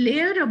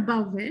layer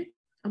above it,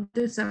 of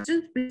the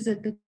substance which is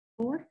at the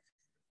core.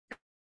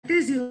 That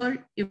is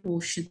your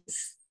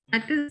emotions.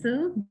 That is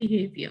the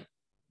behavior.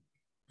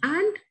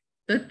 And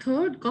the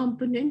third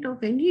component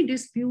of any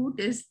dispute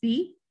is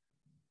the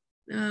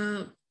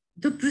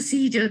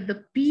procedure,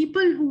 the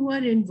people who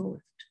are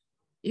involved.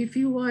 If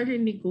you are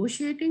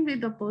negotiating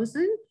with a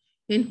person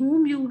in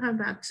whom you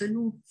have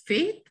absolute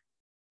faith,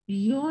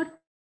 your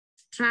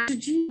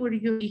strategy or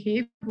your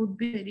behavior would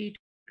be very different.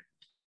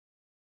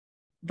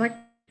 But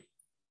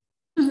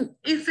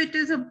if it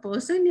is a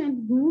person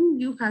in whom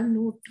you have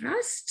no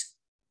trust,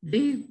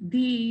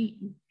 the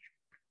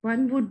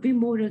one would be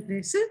more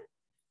aggressive,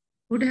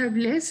 would have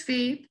less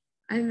faith,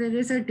 and there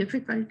is a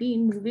difficulty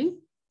in moving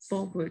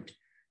forward.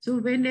 So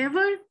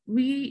whenever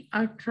we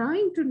are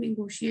trying to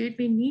negotiate,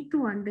 we need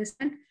to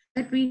understand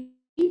that we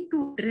need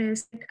to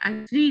address it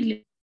at three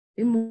levels: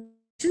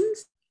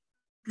 emotions,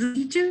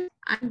 procedure,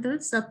 and the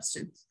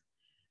substance.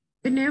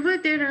 Whenever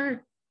there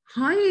are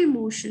high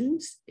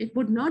emotions, it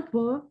would not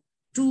work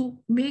to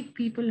make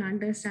people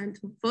understand.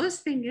 So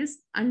first thing is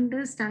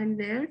understand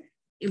their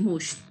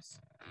emotions.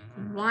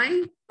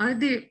 Why are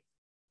they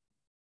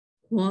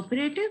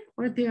cooperative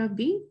or they are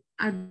being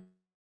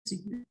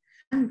aggressive?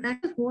 And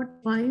that is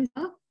what defines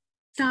a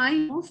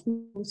style of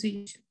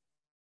negotiation.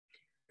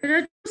 There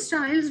are two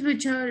styles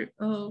which are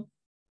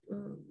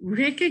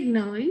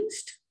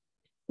recognized.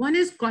 One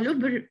is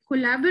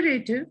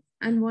collaborative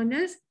and one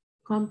is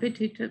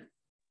competitive.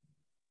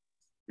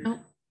 Now,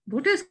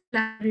 what is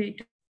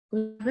collaborative?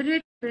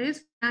 Collaborative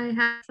is I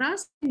have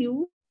trust in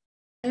you.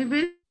 I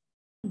will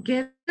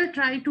together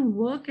try to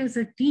work as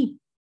a team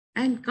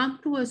and come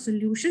to a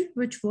solution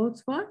which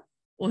works for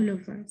all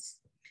of us.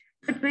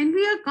 But when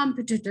we are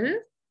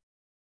competitive,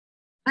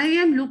 I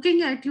am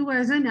looking at you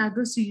as an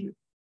adversary.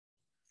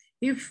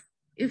 If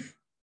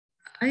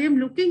I am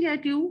looking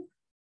at you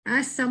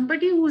as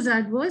somebody who is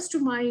adverse to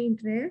my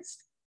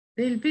interest,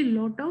 there will be a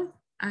lot of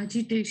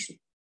agitation.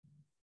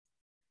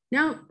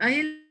 Now,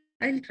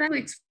 I'll try to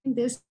explain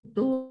this,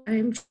 though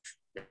I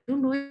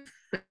don't know if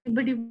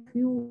anybody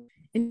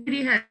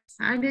has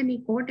had any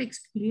court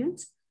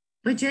experience,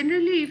 but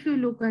generally, if you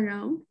look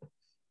around,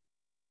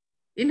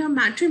 in a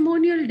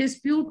matrimonial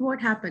dispute,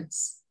 what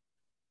happens?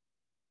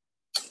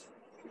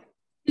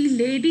 The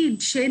lady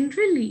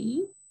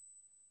generally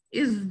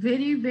is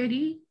very,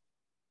 very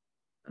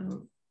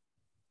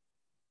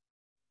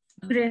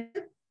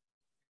aggressive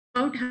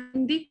about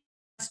having the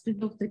custody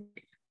of the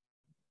child.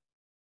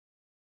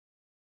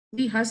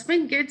 The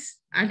husband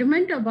gets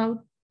adamant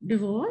about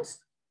divorce.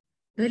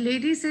 The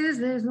lady says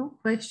there's no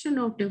question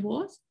of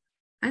divorce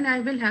and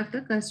I will have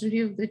the custody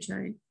of the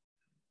child.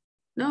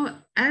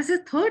 Now, as a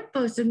third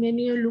person, when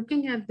you're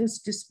looking at this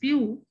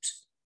dispute,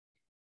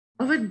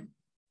 our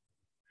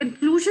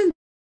conclusion is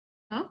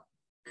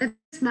that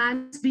this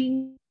man is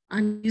being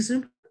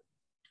unreasonable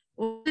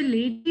or the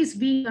lady is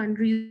being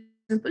unreasonable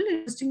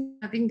in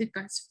having the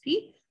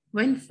custody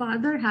when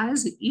father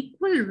has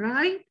equal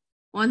right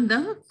on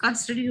the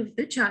custody of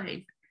the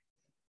child.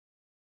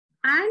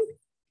 and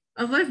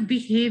our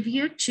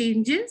behavior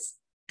changes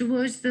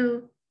towards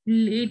the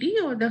lady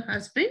or the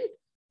husband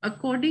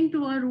according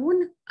to our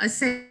own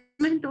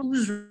assessment of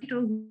who's right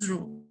or who's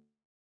wrong.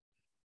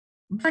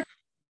 But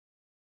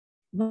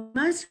one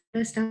must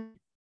understand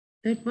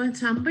that when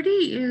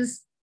somebody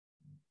is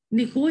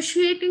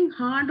negotiating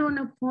hard on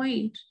a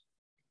point,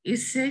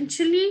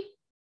 essentially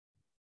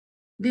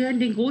they are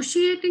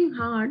negotiating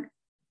hard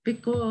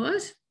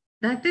because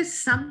that is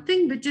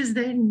something which is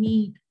their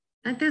need.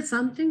 That is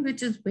something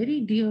which is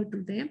very dear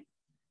to them.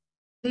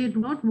 They do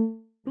not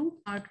want to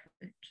part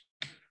with it.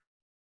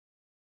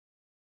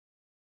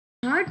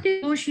 Hard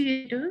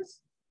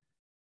negotiators.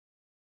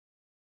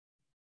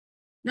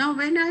 Now,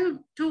 when I have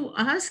to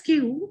ask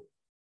you,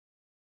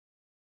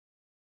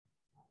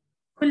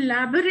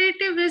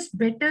 collaborative is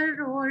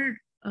better or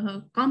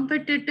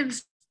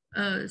competitive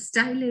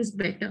style is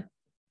better?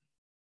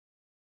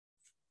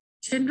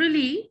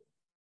 Generally,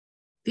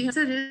 the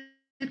answer is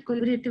that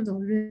collaborative is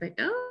always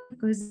better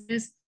because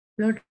there's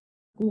a lot of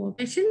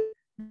cooperation,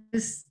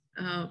 there's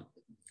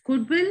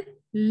goodwill,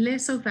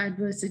 less of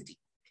adversity.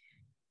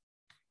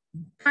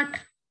 But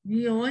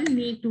we all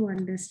need to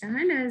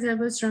understand, as I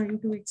was trying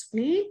to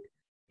explain,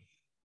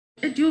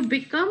 that you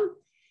become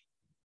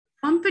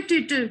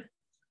competitive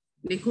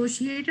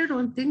negotiator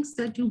on things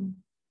that you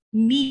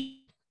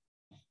need,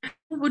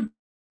 would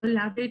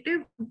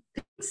collaborative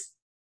things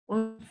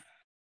or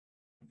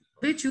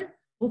which you are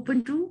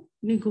open to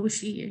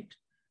negotiate.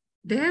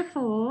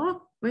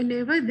 Therefore,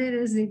 whenever there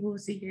is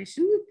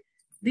negotiation,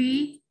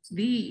 it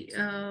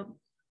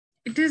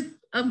is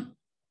a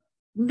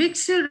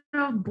mixture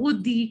of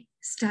both the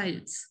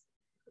styles.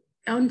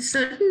 On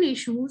certain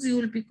issues, you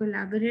will be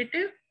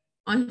collaborative.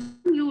 On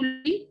some, you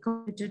will be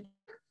competitive.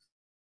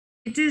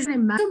 It is a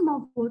maximum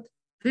of both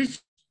which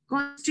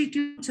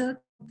constitutes a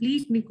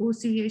complete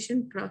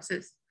negotiation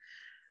process.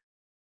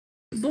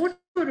 Both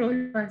for all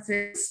of us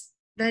is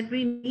that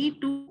we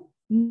need to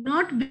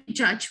not be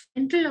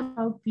judgmental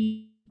about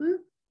people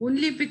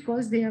only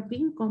because they are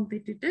being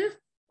competitive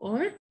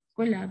or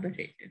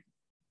collaborative.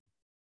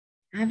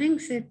 Having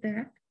said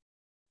that,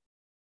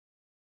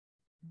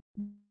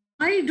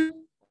 why do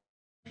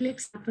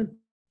conflicts happen?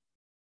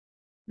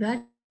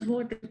 That is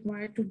what is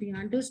required to be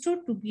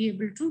understood to be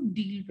able to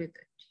deal with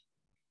it.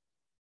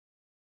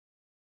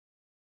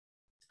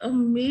 A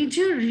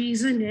major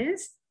reason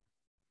is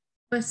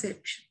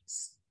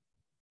perceptions.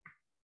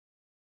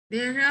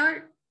 There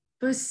are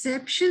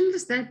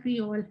perceptions that we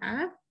all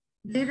have.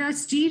 There are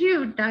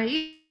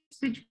stereotypes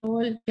which we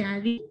all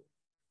carry.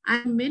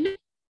 And the minute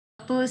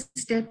a person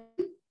steps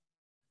in,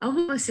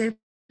 our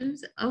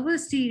perceptions, our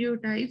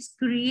stereotypes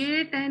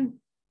create an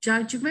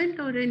judgment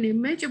or an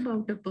image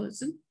about a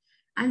person,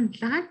 and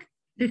that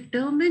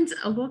determines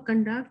our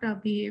conduct, our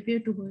behavior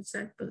towards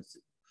that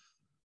person.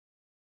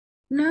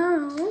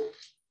 Now,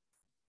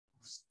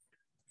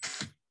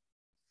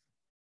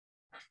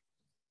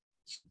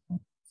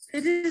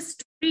 there is a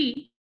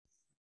story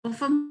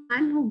of a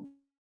man who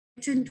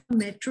gets into a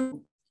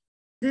metro.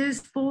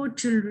 There's 4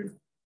 children.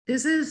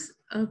 This is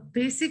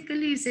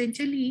basically,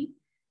 essentially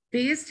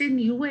based in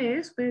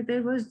US, where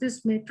there was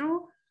this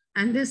metro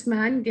and this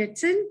man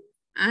gets in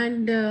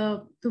and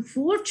the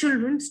 4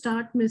 children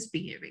start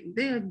misbehaving.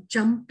 They are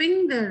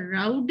jumping, they're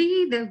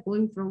rowdy, they're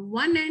going from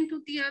one end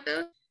to the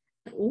other.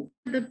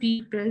 The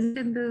people present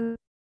in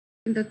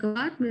the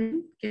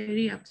compartment get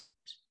very upset.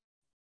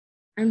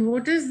 And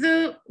what is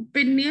the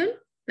opinion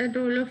that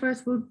all of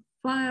us would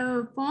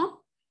form?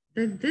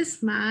 That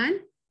this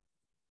man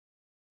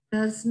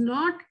does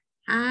not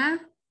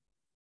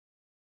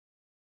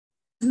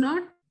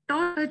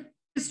taught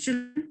his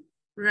children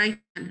right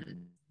manners.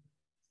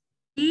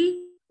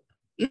 He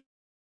is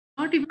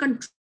not even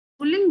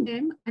controlling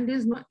them and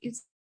is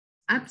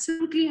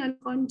absolutely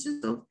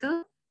unconscious of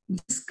the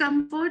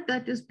discomfort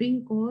that is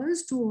being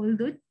caused to all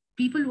the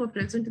people who are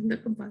present in the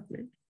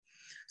compartment.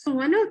 So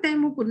one of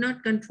them who could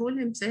not control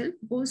himself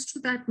goes to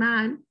that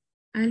man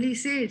and he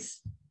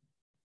says,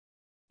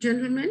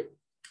 "Gentlemen,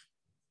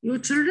 your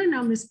children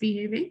are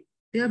misbehaving.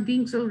 They are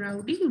being so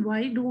rowdy.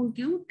 Why don't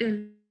you tell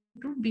them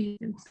to behave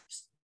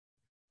themselves?"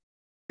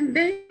 And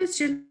then this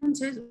gentleman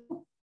says,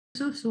 "Oh,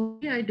 so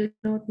sorry, I did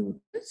not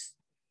notice.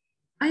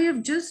 I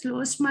have just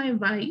lost my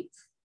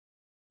wife.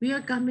 We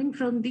are coming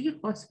from the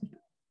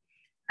hospital.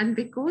 And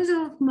because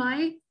of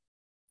my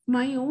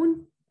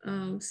own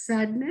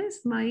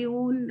sadness, my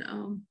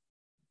own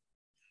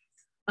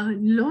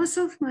loss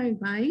of my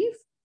wife,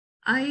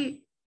 I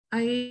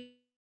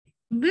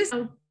missed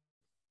out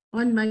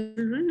on my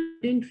children. I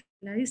didn't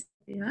realize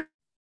they are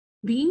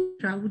being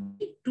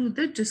rowdy to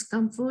the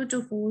discomfort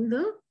of all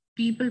the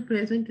people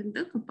present in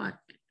the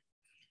compartment."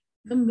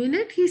 The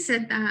minute he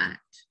said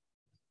that,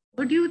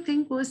 what do you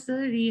think was the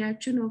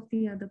reaction of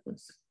the other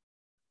person?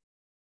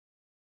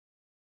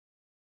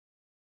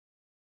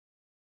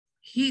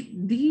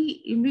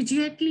 He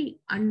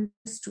immediately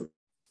understood.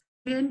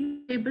 When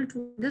you're able to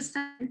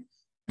understand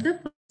the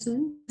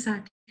person's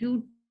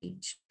attitude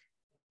change.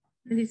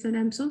 And he said,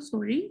 "I'm so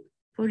sorry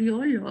for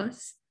your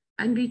loss."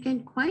 And we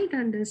can quite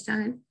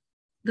understand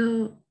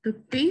the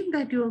pain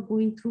that you are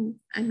going through,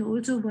 and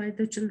also why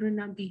the children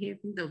are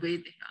behaving the way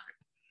they are.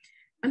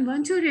 And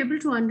once you're able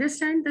to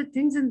understand the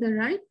things in the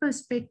right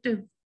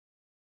perspective,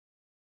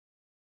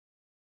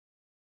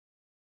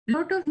 a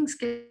lot of things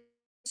get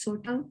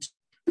sorted out.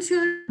 Once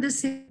you're on the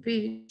same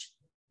page,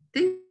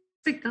 things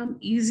become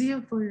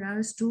easier for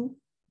us to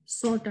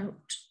sort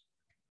out,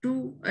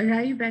 to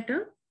arrive at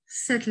a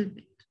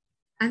settlement.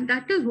 And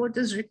that is what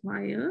is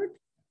required.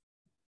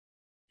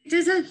 It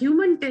is a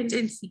human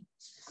tendency.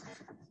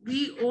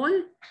 We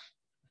all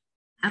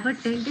have a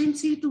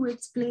tendency to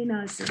explain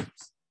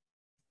ourselves.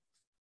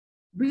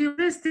 We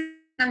always think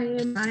I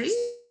am right,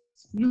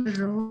 you are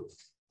wrong.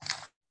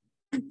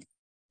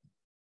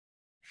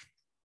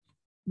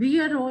 We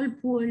are all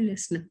poor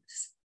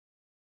listeners.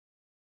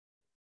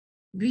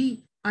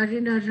 We are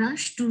in a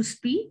rush to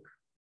speak,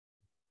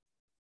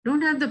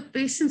 don't have the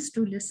patience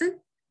to listen,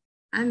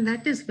 and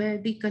that is where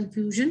the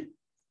confusion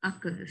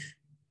occurs.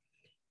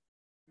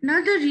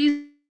 Another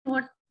reason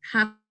what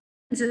happens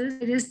is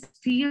there is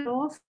fear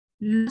of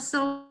loss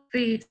of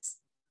face.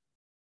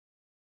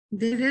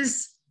 There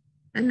is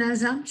an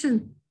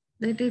assumption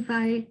that if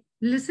I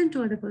listen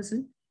to other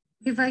person,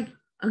 if I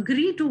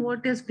agree to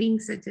what is being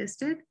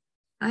suggested,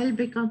 I'll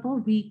become a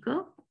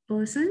weaker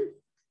person.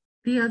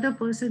 The other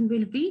person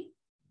will be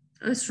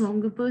a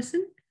stronger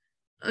person.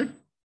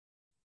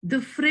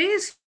 The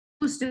phrase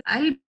used is,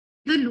 I'll be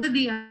the loser,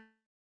 the other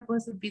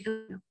person will be the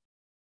winner.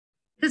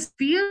 This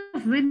fear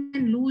of win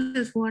and lose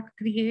is what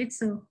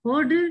creates a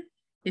hurdle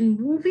in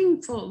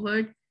moving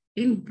forward,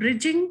 in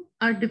bridging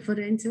our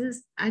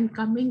differences and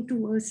coming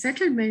to a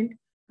settlement,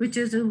 which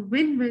is a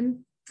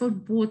win-win for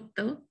both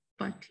the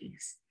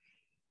parties.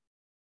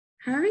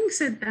 Having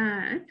said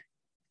that,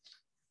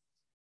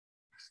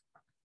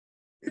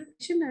 the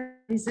question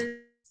arises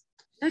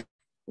that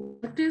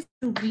what is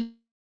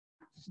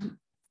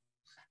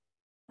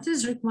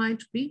required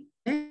to be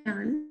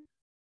done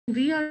when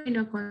we are in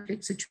a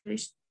conflict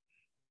situation.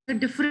 The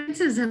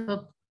differences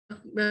have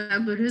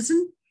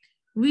arisen.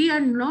 We are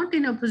not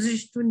in a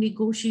position to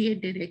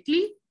negotiate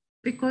directly,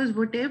 because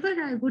whatever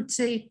I would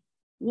say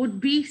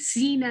would be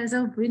seen as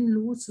a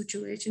win-lose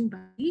situation by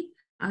the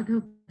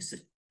other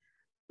person.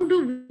 How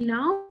do we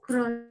now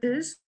cross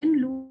this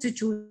win-lose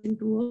situation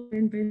to a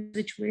win-win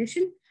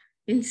situation?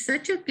 In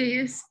such a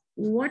case,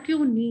 what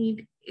you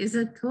need is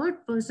a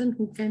third person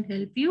who can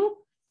help you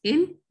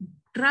in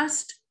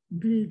trust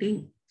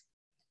building.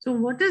 So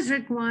what is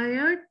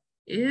required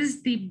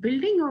is the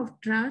building of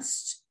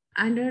trust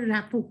and a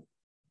rapport.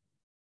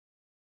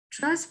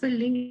 Trust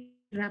building,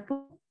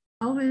 rapport,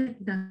 how is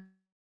it done?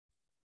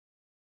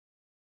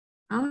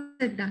 How is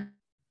it done?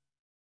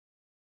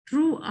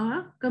 Through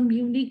our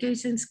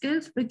communication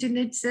skills, which in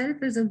itself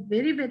is a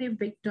very, very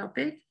big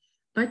topic.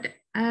 But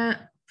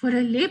for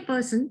a lay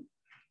person,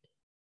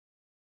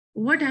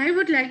 what I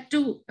would like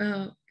to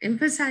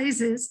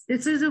emphasize is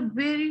this is a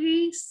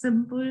very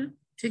simple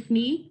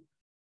technique.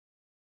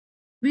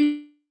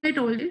 We do it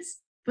always,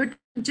 but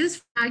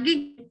just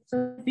flagging it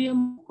so we are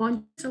more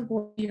conscious of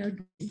what we are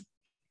doing.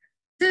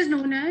 This is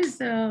known as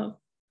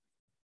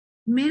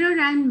mirror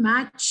and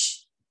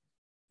match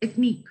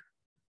technique.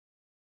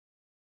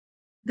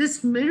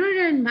 This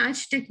mirror and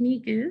match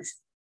technique is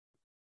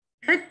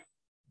that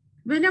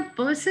when a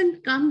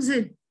person comes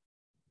in,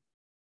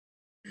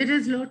 there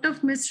is a lot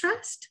of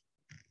mistrust.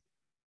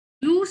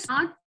 You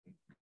start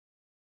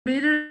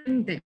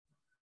mirroring them,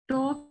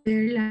 talk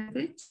their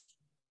language,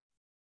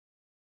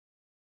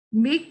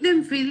 make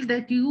them feel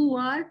that you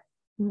are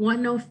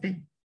one of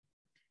them.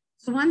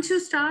 So once you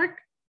start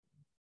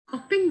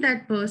copying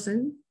that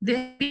person,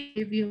 their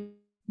behavior,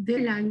 their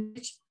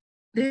language,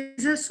 there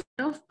is a sort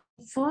of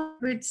comfort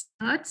which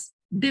starts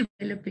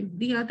developing.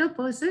 The other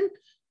person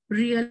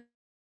realizes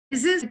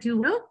that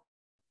you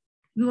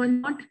are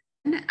not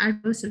an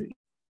adversary.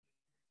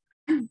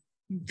 And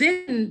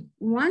then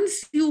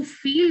once you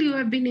feel you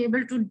have been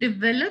able to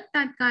develop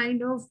that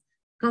kind of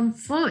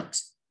comfort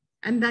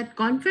and that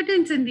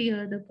confidence in the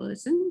other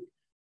person,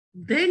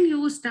 then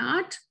you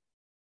start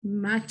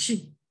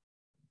matching.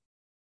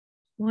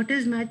 What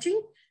is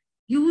matching?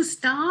 You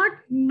start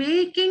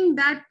making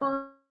that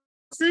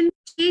person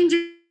change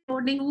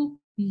according to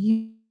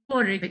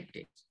your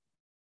expectations.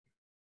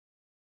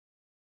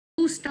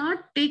 You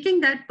start taking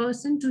that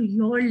person to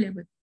your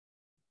level.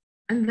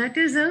 And that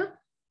is a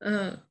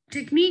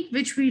technique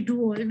which we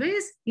do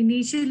always.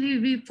 Initially,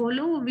 we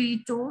follow,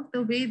 we talk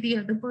the way the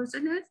other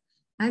person is,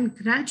 and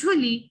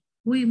gradually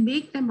we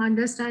make them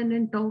understand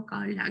and talk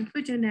our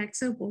language and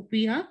accept what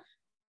we are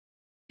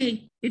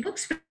saying. It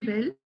works very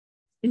well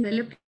in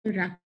developing a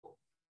rapport.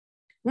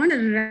 Once a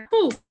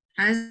rapport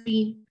has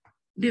been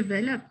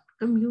developed,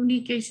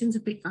 communications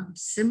become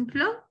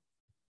simpler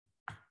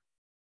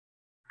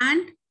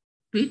and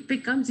it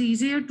becomes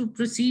easier to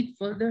proceed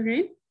further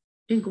in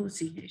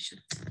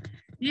negotiations.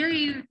 Here,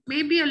 it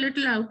may be a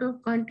little out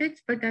of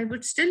context, but I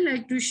would still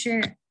like to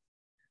share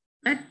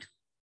that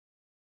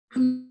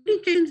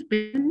communications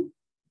begin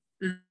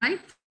right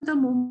from the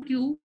moment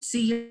you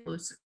see a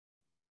person.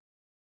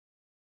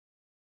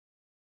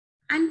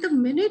 And the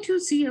minute you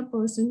see a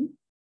person,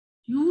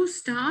 you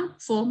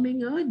start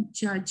forming a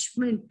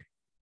judgment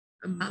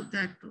about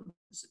that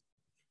person.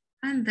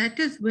 And that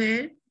is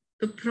where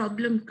the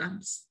problem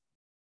comes.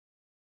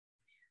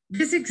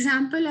 This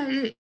example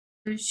I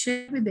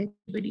share with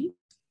everybody.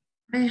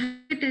 I had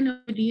it in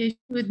a mediation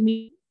with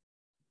me.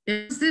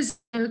 There was this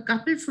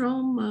couple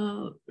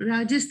from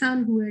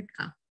Rajasthan who had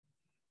come.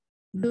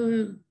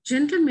 The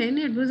gentleman,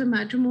 it was a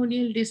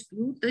matrimonial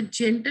dispute. The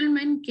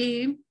gentleman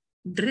came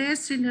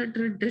dressed in a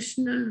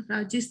traditional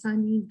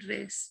Rajasthani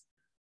dress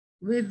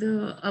with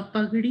a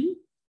pagdi,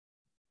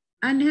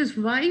 and his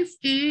wife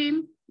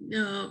came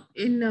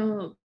in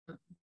a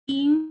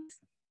jeans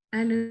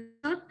and a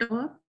short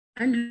top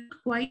and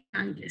looked quite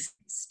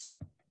anglicised.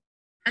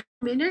 At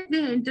the minute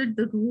they entered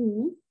the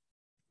room,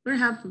 what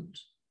happened?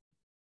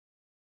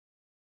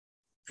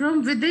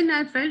 From within,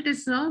 I felt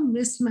it's a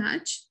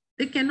mismatch.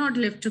 They cannot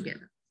live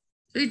together.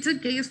 So it's a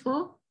case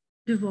for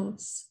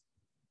divorce.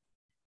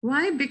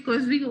 Why?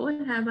 Because we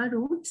all have our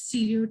own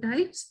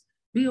stereotypes.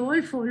 We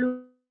all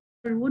follow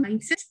our own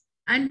mindsets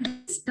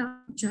and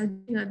start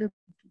judging other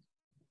people.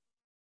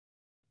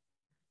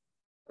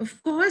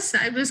 Of course,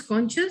 I was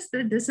conscious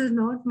that this is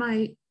not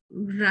my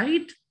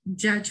right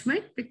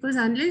judgment, because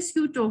unless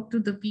you talk to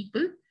the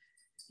people,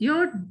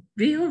 your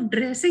way of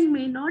dressing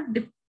may not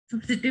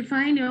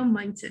define your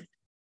mindset.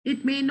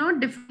 It may not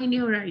define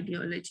your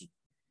ideology.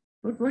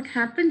 But what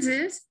happens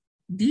is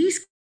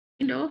these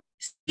kind of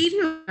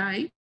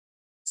stereotypes,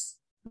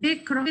 they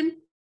cross in,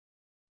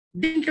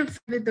 they interfere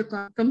with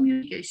the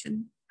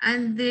communication,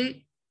 and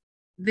they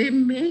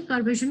make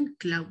our vision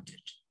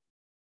clouded.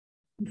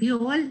 We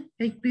all,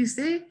 like we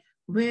say,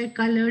 wear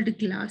colored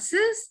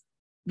glasses.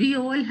 We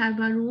all have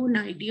our own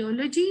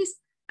ideologies,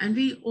 and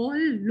we all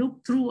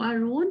look through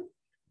our own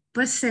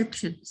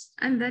perceptions.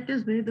 And that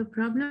is where the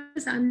problem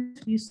is.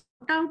 Unless we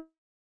sort out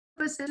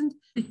perceptions,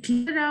 we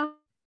clear out,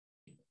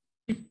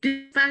 we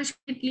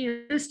dispassionately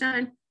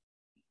understand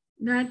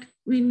that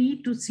we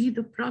need to see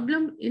the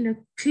problem in a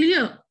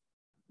clear.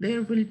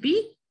 There will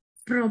be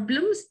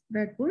problems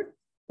that would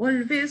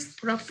always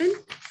crop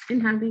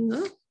in having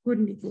a good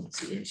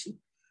negotiation.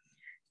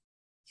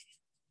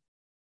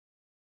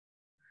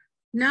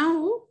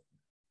 Now,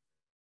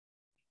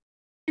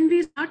 when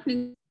we start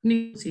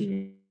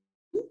negotiating,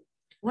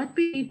 what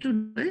we need to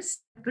do is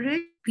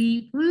separate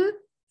people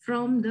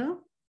from the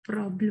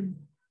problem.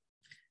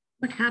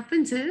 What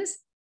happens is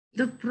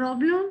the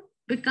problem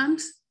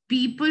becomes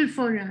people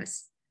for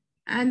us.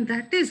 And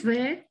that is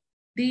where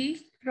the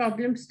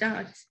problem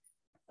starts.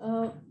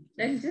 I'll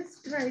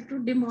just try to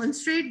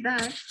demonstrate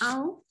that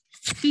how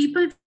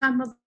people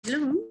become a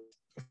problem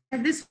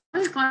at this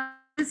whole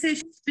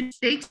conversation which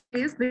takes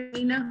place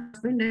between a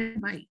husband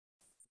and wife.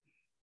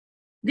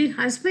 The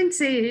husband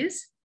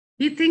says,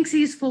 he thinks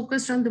he's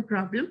focused on the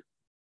problem.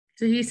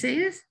 So he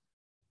says,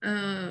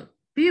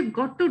 we have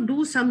got to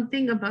do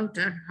something about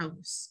our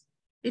house.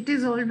 It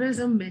is always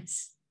a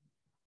mess.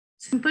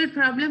 Simple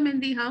problem in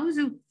the house,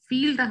 you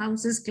feel the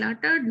house is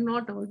cluttered,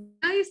 not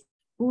organized.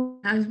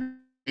 Husband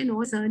in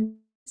all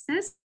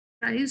earnestness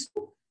tries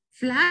to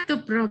flag the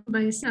problem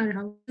by saying our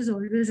house is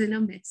always in a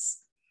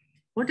mess.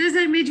 What is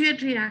the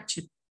immediate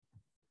reaction?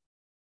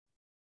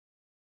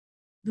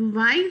 The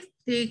wife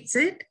takes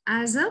it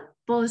as a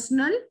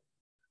personal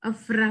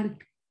affront,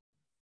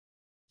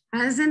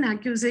 as an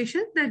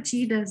accusation that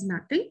she does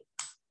nothing.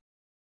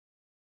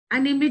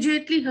 And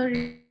immediately her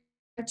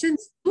reaction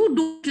is, you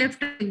don't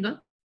lift a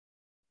finger.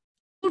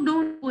 You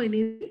don't do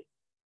anything.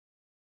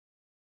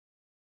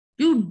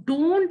 You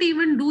don't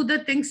even do the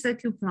things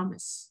that you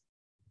promise.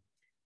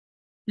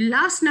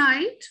 Last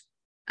night,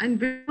 and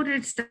before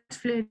it starts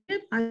flaring,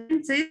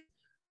 husband says,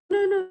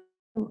 no,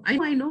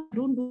 I know,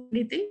 don't do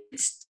anything.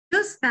 It's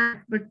just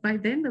that. But by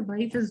then the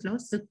wife has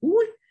lost the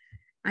cool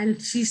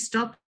and she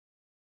stopped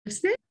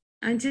listening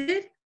and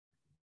said,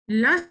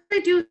 last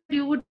night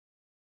you would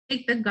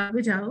take the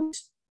garbage out.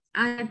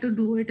 I had to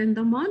do it in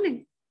the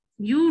morning.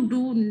 You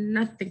do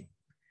nothing.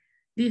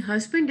 The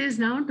husband is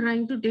now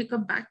trying to take her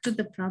back to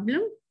the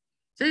problem.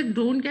 So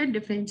don't get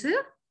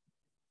defensive.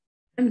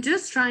 I'm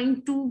just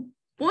trying to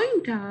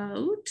point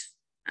out,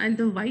 and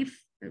the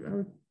wife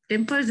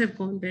tempers have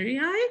gone very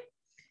high.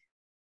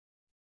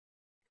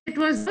 It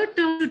was her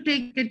turn to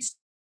take it to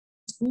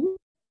school.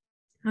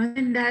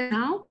 And that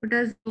now, but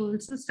as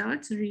also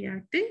starts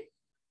reacting.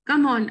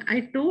 Come on,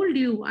 I told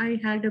you I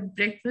had a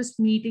breakfast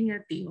meeting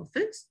at the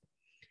office.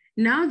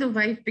 Now the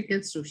wife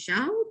begins to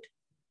shout.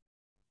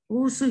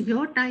 Oh, so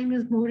your time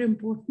is more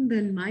important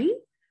than mine?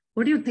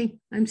 What do you think?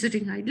 I'm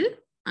sitting idle.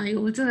 I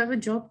also have a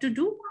job to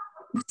do.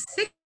 I'm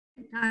sick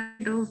and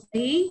tired of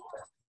paying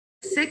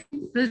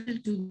second bill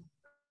to you.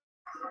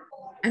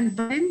 And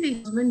then the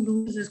husband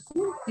loses his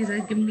cool. He's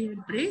like, give me a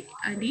break,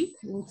 and he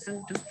walks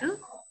out of the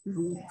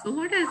room. So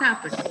what has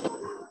happened?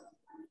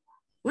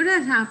 What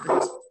has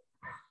happened?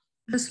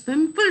 The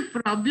simple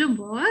problem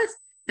was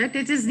that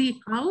it is the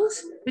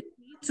house which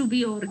needs to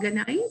be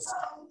organized,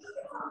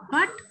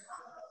 but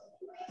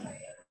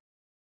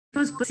it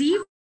was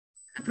perceived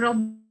a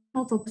problem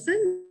of a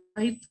person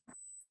by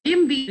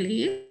him being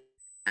late,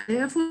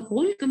 Therefore, the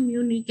whole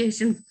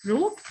communication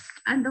broke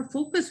and the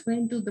focus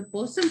went to the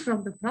person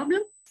from the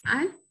problem,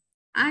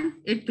 and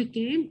it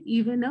became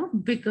even a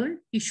bigger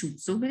issue.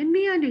 So when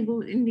we are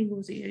in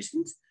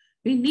negotiations,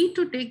 we need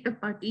to take the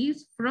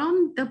parties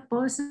from the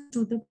person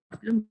to the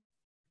problem.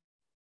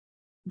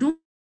 Don't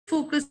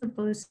focus on the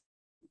person,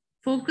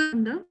 focus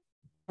on the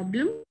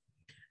problem.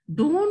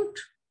 Don't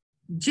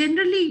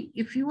generally,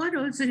 if you are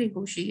also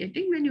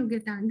negotiating, when you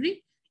get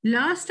angry,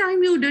 last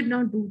time you did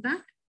not do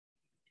that.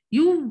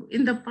 You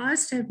in the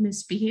past have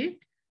misbehaved.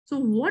 So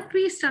what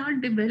we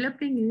start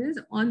developing is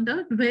on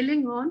the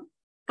dwelling on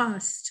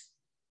past.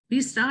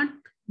 We start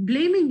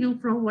blaming you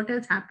for what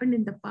has happened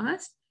in the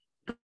past.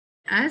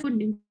 As we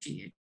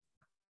negotiate,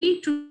 we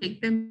need to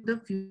take them to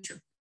the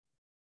future.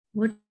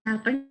 What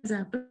happened has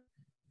happened.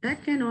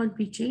 That cannot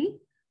be changed.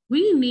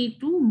 We need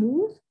to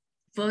move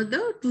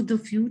further to the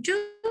future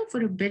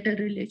for a better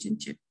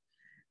relationship.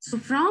 So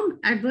from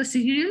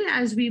adversarial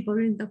as we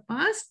were in the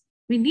past,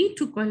 we need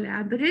to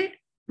collaborate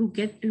to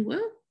get to a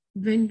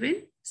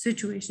win-win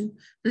situation.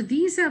 So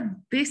these are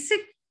basic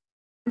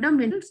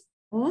fundamentals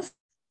of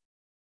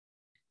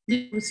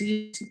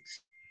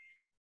negotiations.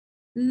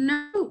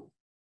 Now,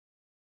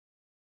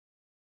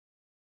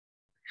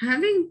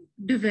 having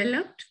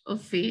developed a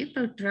faith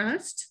or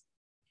trust,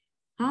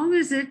 how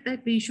is it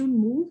that we should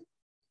move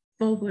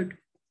forward?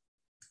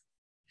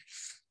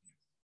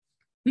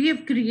 We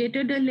have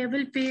created a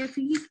level playing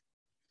field.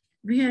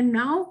 We are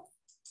now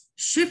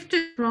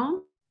shifted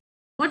from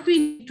what we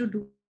need to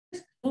do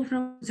is go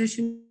from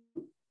position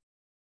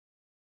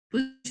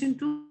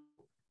to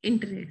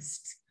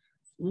interest.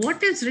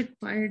 What is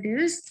required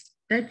is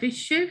that we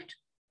shift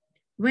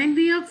when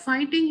we are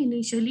fighting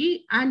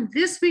initially, and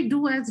this we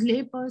do as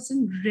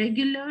layperson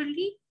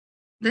regularly,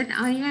 that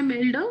I am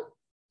elder,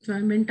 so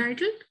I'm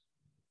entitled.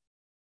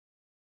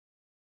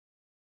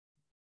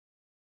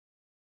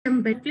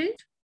 I'm better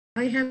placed.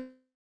 I have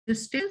the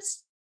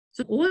skills.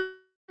 So all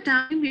the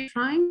time we're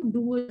trying to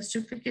do a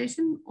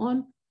justification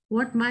on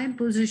what my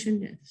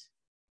position is.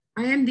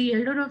 I am the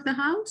elder of the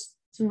house,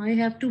 so I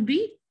have to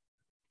be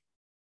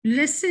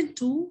listened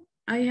to.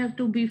 I have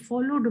to be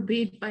followed,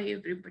 obeyed by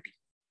everybody.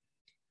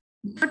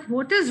 But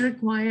what is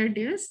required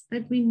is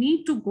that we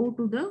need to go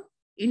to the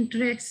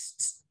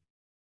interests.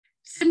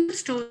 Simple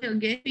story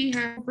again, we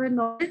have a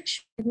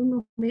knowledge. I don't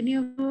know how many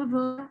of you have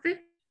heard of it,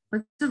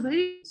 but it's a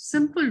very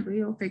simple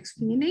way of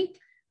explaining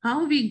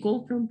how we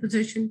go from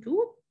position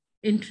to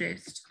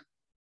interest.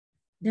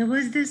 There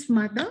was this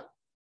mother,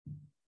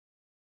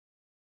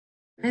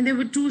 and there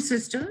were two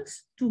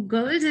sisters, two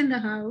girls in the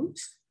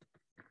house.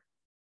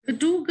 The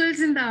two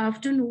girls in the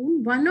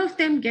afternoon, one of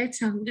them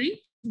gets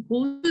hungry,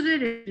 goes to the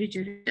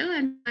refrigerator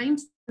and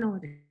finds an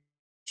orange.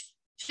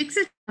 She takes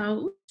it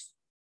out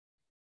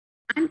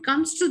and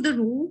comes to the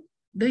room.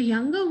 The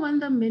younger one,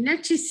 the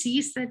minute she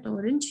sees that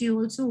orange, she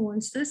also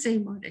wants the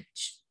same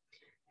orange.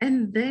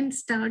 And then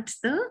starts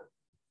the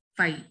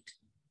fight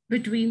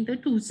between the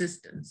two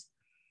sisters.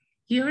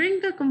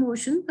 Hearing the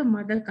commotion, the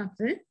mother comes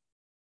in,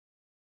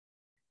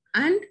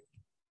 and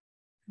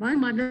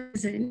one mother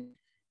is in.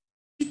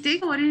 She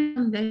takes orange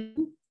from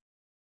them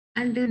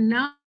and is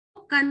now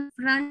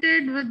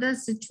confronted with the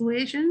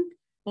situation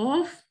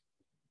of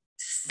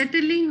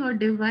settling or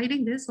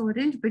dividing this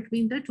orange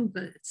between the two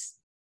girls.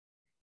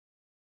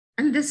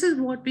 And this is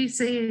what we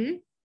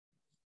say,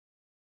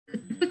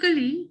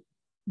 typically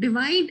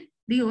divide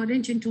the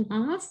orange into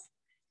half,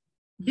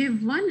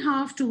 give one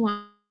half to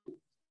one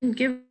and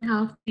give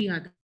half to the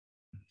other.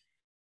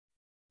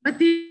 But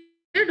the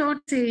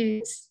daughter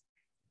says,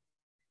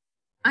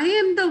 I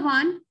am the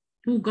one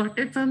who got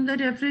it from the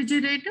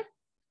refrigerator.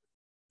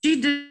 She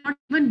did not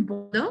even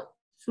bother,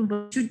 so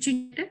why should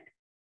she get it?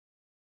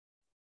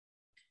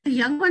 The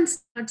young one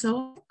starts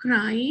off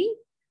crying,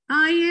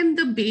 I am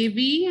the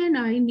baby and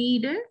I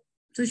need it.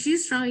 So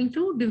she's trying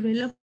to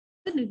develop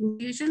the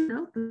negotiation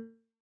now.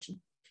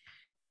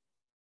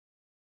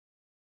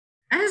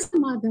 As a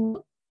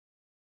mother,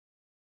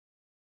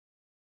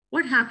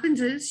 what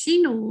happens is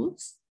she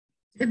knows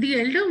that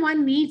the elder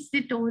one needs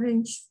the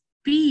orange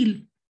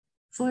peel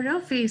for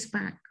a face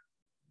pack,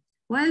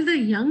 while the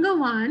younger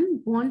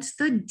one wants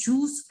the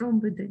juice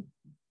from within.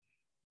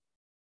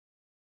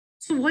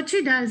 So what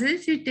she does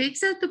is she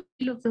takes out the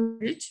peel of the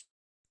orange,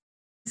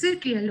 gives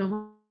it to the yellow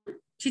one.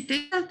 She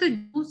takes out the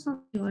juice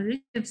from the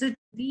orange, gives it to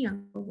the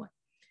younger one.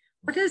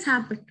 What has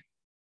happened?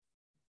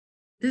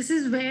 This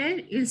is where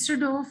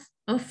instead of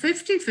a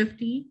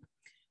 50-50,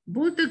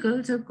 both the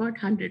girls have got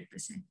 100%.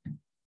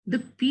 The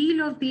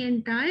peel of the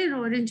entire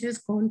orange has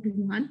gone to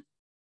one.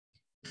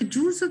 The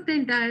juice of the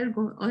entire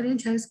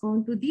orange has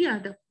gone to the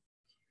other.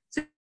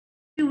 So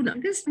you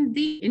understand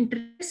the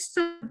interests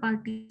of the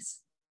parties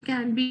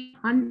can be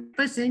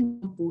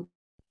 100% of both.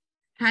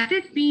 Had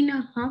it been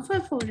a half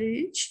of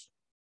orange,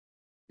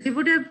 they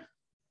would have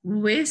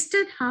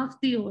wasted half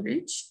the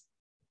orange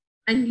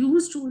and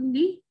used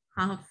only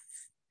half.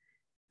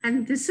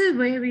 And this is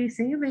where we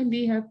say when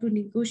we have to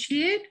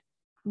negotiate,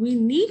 we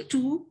need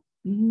to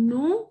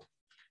know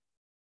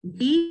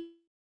the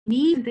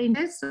need, the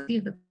interests of the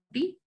other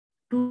party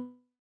to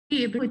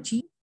be able to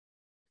achieve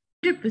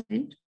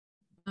 100%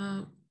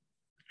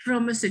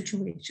 from a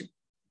situation.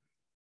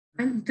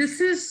 And this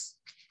is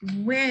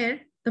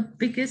where the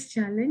biggest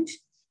challenge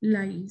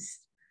lies.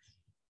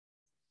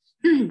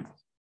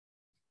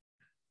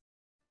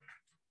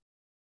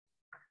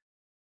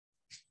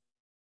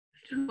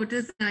 What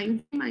is the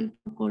time frame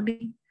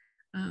according?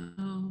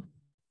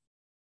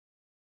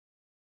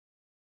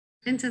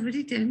 Can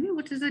somebody tell me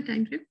what is the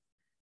time frame?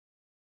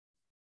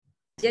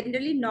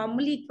 Generally,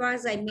 normally it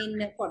was,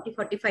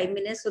 40-45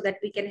 minutes so that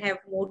we can have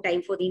more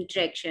time for the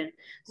interaction.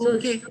 So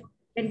okay.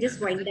 Can just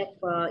wind up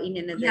in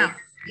another. Yeah,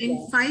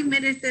 in 5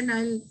 minutes, then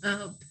I'll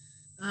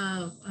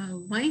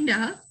wind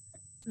up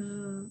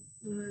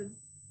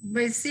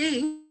by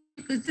saying,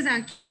 because there's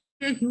actually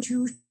a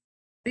huge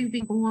thing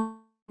going on.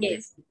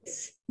 Yes.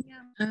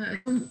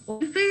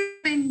 Always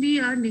when we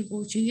are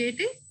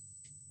negotiating,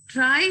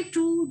 try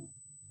to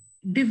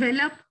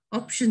develop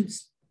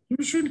options.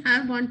 You should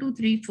have 1, 2,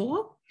 3,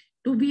 4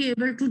 to be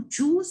able to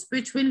choose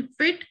which will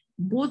fit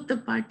both the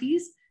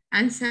parties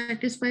and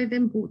satisfy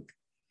them both.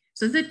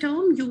 So the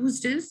term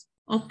used is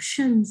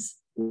options.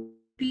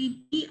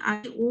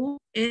 OPTIOS.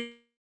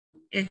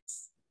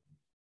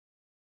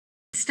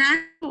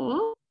 Stand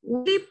for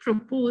only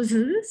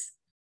proposals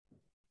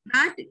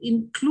that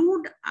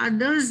include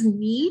others'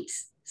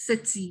 needs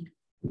succeed.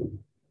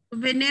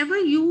 Whenever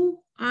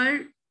you are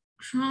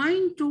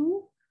trying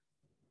to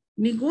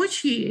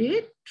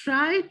negotiate,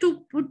 try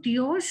to put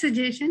your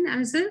suggestion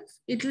as if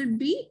it will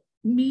be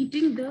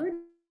meeting the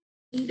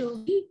need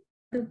of the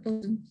other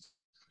person.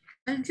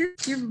 I'll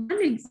just give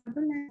one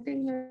example. I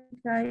think I'll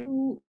try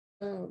to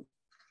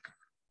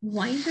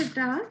wind it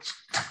up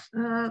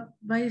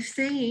by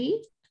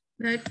saying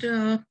that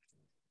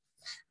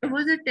there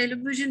was a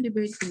television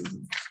debate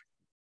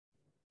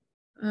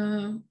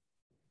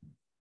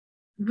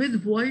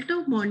with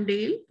Walter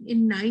Mondale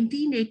in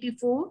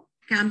 1984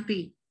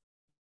 campaign.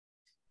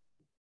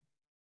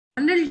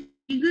 Ronald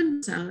Reagan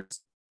was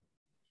asked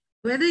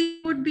whether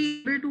he would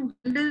be able to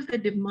handle the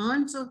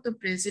demands of the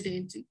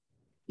presidency.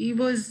 He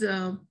was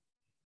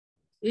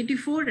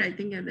 84, I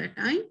think, at that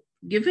time.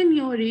 Given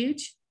your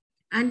age,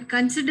 and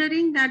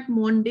considering that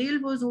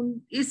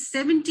Mondale is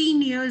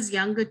 17 years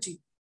younger to you,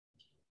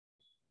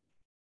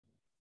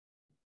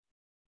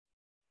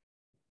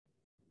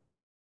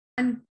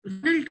 and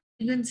Ronald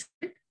Reagan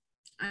said,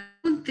 I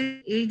don't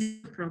think age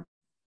is a problem.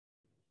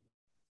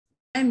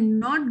 I'm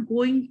not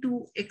going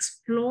to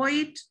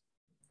exploit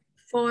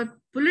for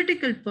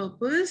political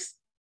purpose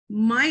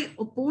my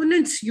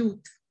opponent's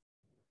youth.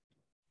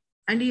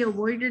 And he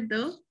avoided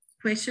the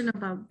question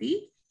about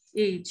the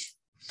age.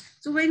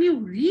 So when you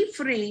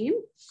reframe,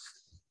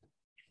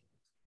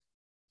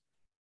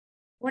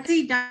 what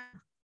he done?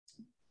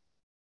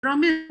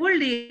 From his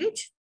old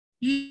age,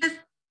 he has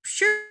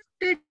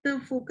shifted the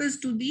focus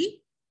to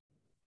the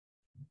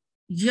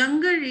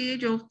younger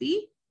age of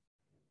the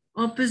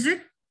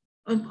opposite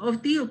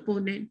of the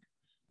opponent.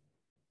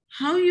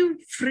 How you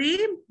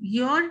frame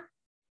your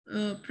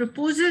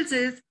proposals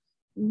is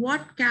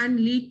what can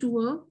lead to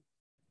a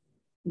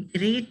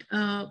great,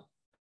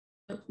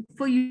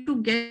 for you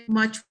to get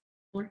much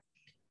more.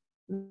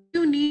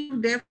 You need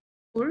to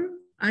therefore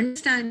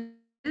understand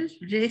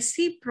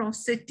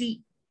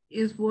reciprocity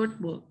is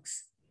what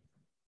works.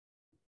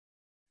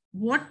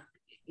 What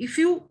if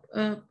you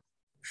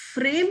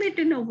frame it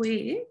in a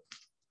way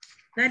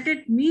that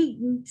it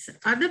means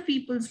other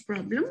people's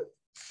problem,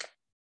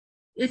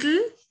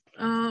 it'll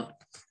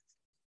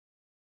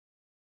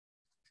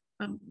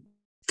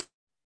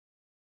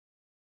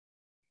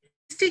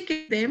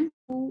stick them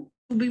to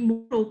be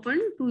more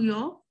open to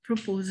your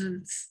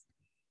proposals.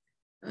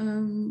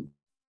 I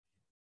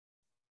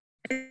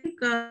think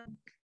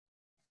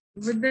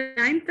with the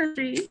time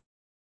constraint,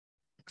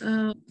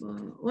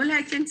 all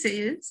I can say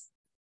is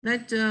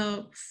that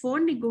for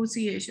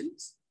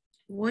negotiations,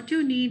 what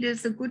you need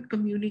is a good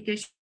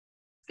communication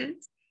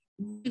skills,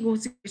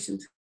 negotiation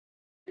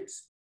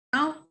skills.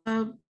 Now,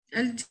 I'll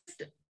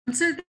just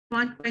answer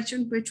one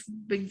question which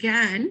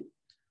began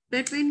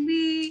that when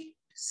we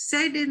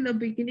said in the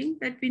beginning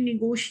that we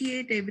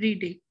negotiate every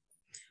day,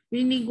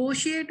 we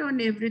negotiate on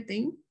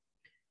everything,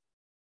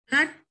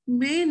 that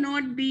may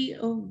not be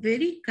a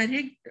very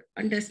correct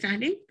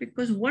understanding,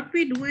 because what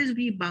we do is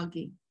we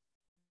bargain.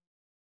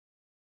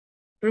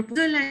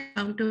 Proposal and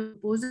counter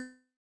proposal,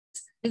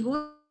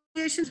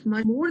 negotiations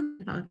much more than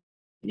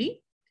bargaining.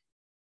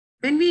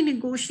 When we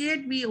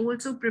negotiate, we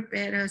also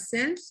prepare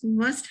ourselves. We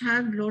must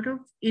have a lot of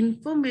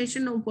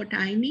information of what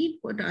I need,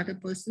 what the other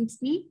persons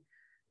need.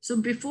 So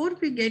before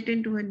we get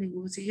into a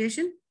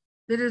negotiation,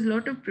 there is a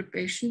lot of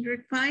preparation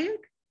required.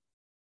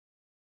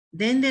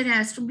 Then there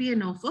has to be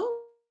an offer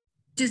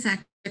which is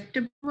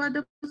acceptable to the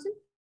other person.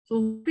 So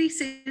what we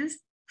say is,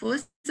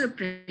 first is the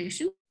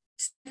preparation,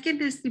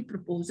 second is the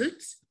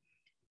proposals,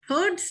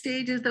 third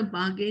stage is the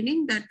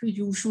bargaining that we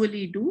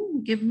usually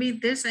do. Give me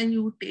this and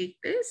you take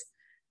this.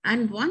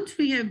 And once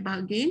we have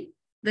bargained,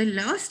 the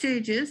last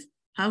stage is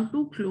how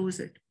to close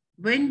it.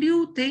 When do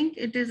you think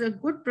it is a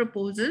good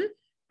proposal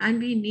and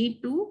we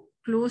need to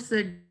close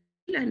the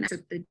deal and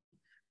accept the deal?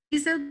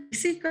 These are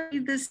basically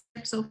the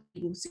steps of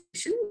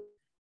negotiation.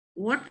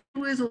 What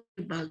we do is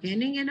only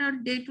bargaining in our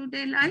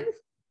day-to-day life.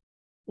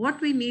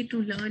 What we need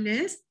to learn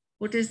is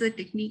what is the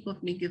technique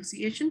of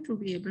negotiation to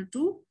be able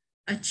to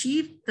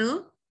achieve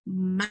the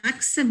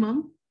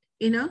maximum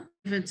in a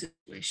given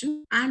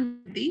situation and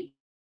the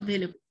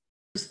available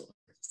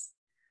resources.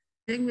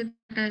 I think with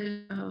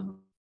that I'll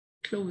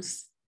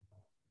close.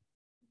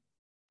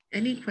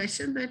 Any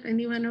question that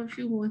any one of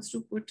you wants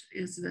to put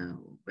is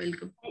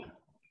welcome.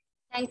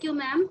 Thank you,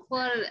 ma'am,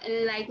 for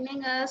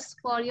enlightening us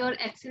for your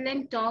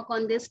excellent talk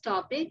on this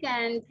topic.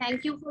 And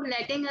thank you for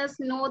letting us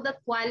know the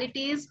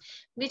qualities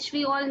which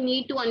we all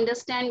need to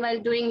understand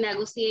while doing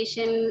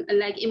negotiation,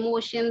 like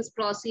emotions,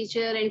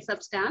 procedure, and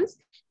substance.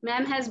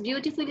 Ma'am has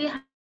beautifully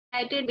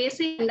highlighted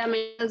basic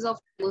fundamentals of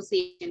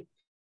negotiation.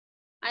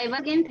 I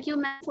once again thank you,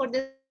 ma'am, for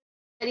this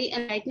very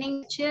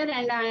enlightening lecture,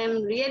 and I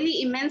am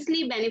really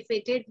immensely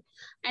benefited.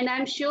 And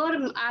I'm sure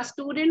our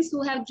students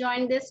who have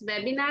joined this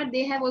webinar,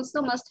 they have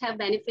also must have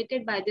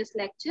benefited by this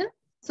lecture.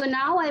 So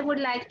now I would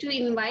like to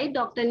invite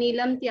Dr.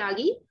 Neelam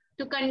Tyagi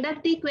to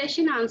conduct the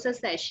question answer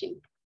session.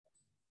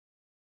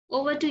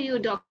 Over to you,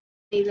 Dr.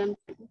 Neelam.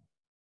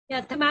 Yeah,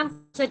 thank you, ma'am,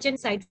 for such an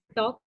insightful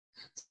talk.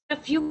 So a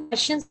few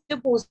questions were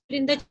posted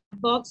in the chat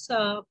box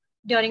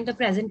during the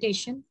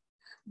presentation.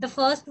 The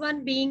first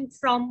one being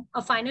from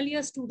a final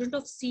year student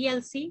of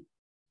CLC.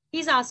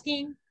 He's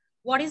asking,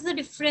 what is the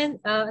difference?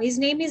 His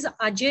name is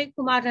Ajay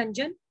Kumar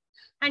Ranjan,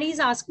 and he's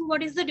asking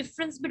what is the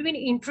difference between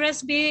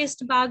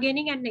interest-based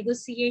bargaining and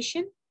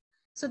negotiation?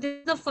 So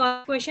this is the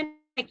first question.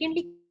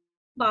 Secondly,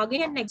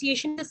 bargaining and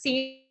negotiation the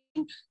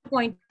same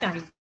point of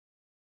time.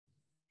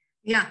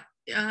 Yeah,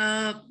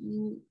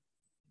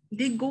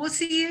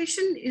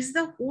 negotiation is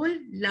the whole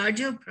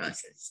larger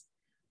process,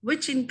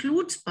 which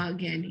includes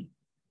bargaining.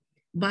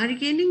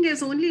 Bargaining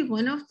is only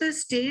one of the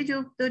stage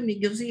of the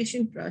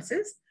negotiation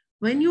process.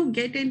 When you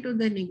get into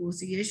the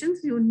negotiations,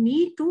 you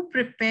need to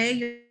prepare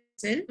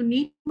yourself. You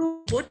need to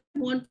know what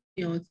you want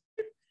for yourself,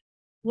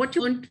 what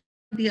you want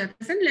for the other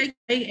person. Like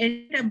I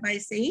ended up by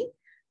saying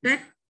that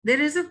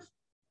there is a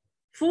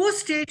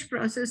 4-stage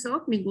process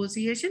of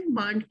negotiation.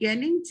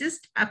 Bargaining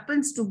just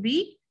happens to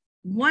be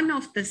one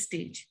of the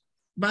stage.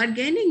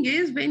 Bargaining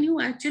is when you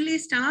actually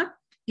start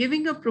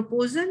giving a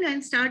proposal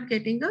and start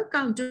getting a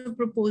counter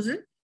proposal.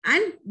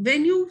 And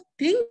when you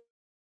think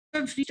you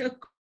have reached a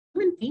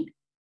common point,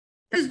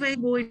 that is where you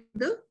go into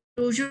the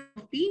closure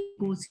of the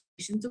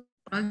negotiation. So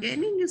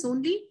bargaining is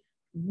only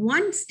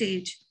one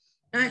stage.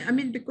 I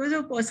mean, because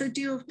of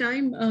paucity of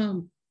time,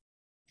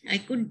 I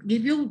could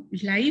give you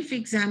live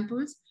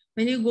examples.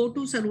 When you go to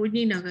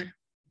Sarojini Nagar,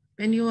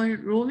 when you are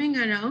roaming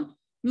around,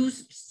 you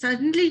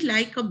suddenly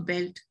like a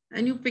belt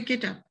and you pick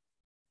it up.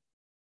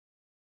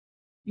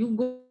 You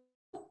go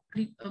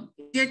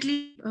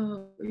immediately,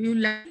 you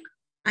like,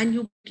 and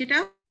you pick it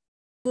up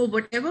for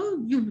whatever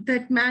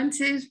that man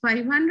says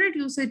 500,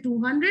 you say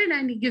 200,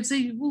 and he gives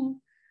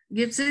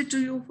it to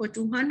you for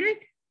 200.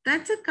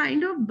 That's a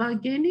kind of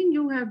bargaining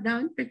you have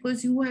done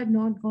because you had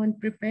not gone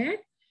prepared.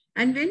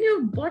 And when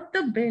you bought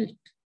the belt,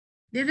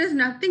 there is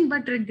nothing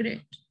but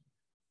regret.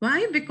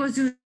 Why? Because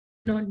you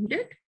not need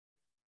it.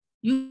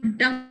 You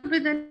done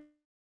with an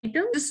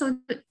item just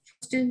on the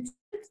first instance.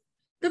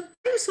 The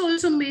price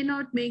also may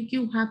not make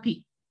you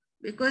happy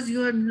because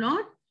you have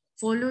not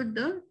followed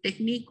the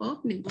technique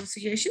of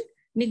negotiation.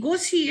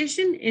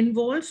 Negotiation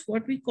involves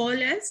what we call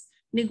as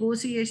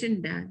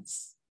negotiation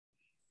dance.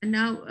 And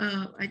now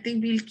I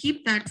think we'll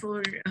keep that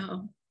for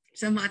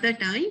some other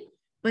time,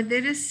 but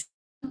there is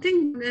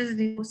something known as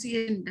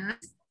negotiation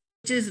dance,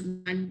 which is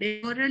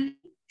mandatorily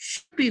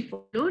should be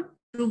followed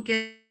to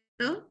get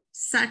the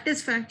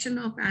satisfaction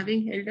of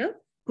having held a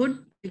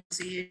good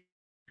negotiation.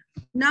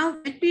 Now,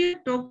 when we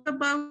talk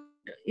about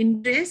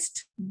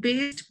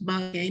interest-based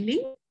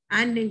bargaining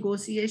and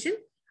negotiation,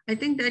 I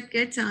think that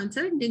gets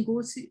answered.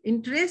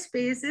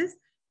 Interest-based is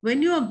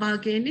when you are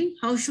bargaining,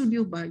 how should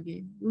you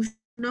bargain? You should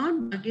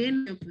not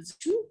bargain your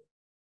position.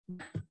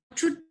 What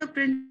should the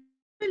principle?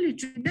 It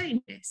should be the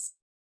interest.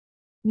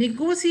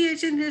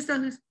 Negotiation is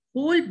the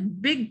whole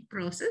big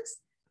process.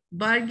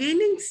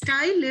 Bargaining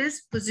style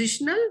is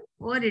positional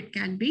or it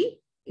can be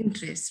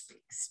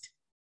interest-based.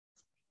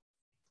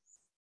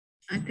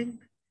 I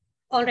think.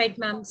 All right,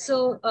 ma'am.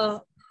 So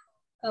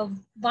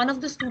one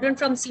of the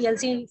students from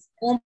CLC,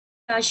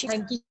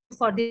 thank you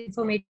for the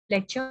informative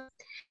lecture.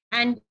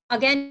 And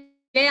again,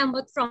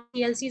 Ahmed from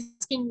CLC is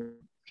asking,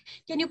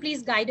 can you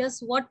please guide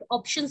us what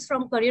options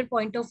from career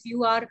point of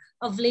view are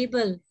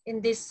available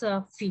in this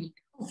field?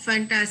 Oh,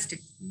 fantastic.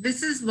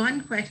 This is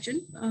one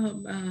question.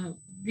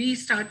 We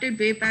started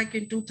way back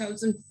in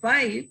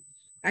 2005,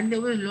 and there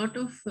were a lot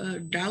of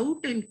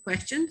doubt and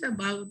questions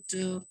about,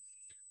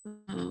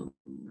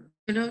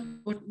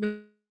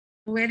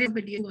 where is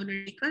mediation going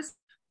to take us?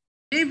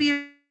 Today we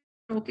are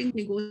talking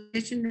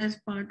negotiation as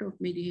part of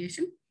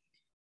mediation.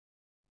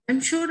 I'm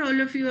sure all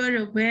of you are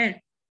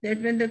aware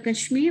that when the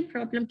Kashmir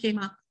problem came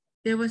up,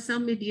 there were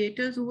some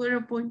mediators who were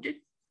appointed,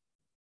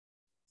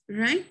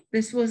 right?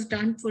 This was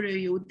done for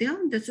Ayodhya.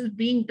 This is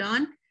being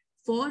done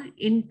for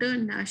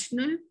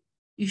international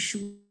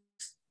issues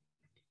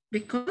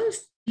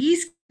because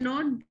these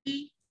cannot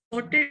be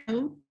sorted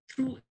out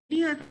through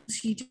any other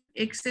procedure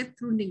except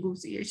through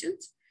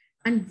negotiations.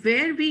 And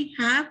where we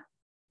have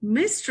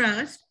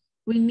mistrust,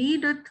 we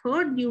need a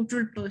third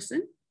neutral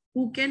person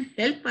who can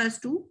help us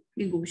to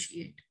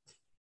negotiate.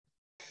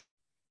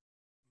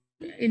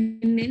 In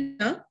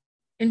India,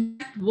 in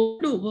fact,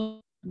 world over,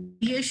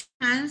 mediation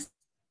has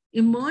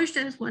emerged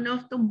as one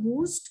of the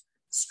most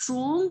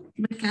strong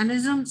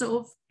mechanisms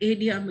of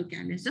ADR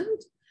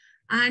mechanisms.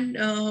 And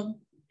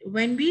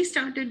when we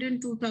started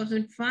in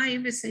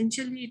 2005,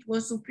 essentially it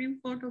was Supreme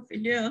Court of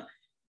India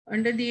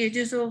under the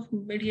aegis of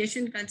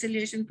Mediation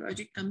Conciliation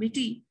Project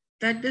Committee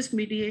that this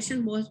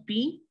mediation was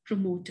being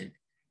promoted.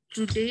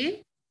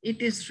 Today,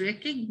 it is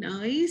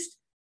recognized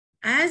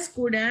as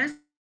good as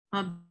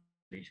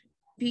arbitration.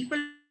 People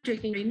are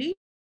taking training,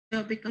 they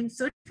are becoming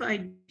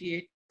certified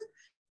mediators,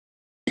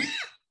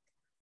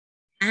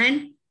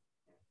 and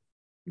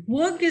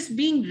work is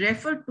being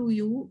referred to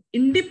you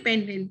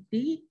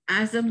independently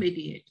as a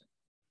mediator.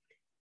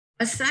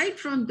 Aside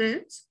from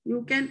this,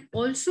 you can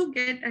also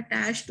get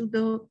attached to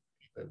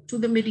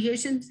the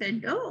mediation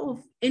center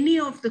of any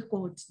of the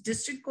courts,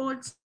 district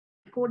courts,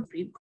 court,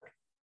 Supreme Court,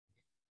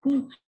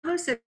 who have a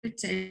separate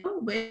center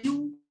where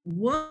you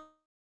work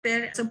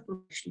there as a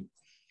professional.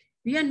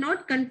 We are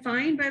not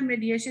confined where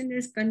mediation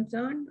is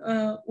concerned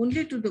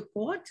only to the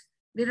courts.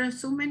 There are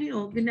so many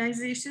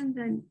organizations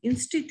and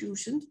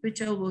institutions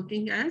which are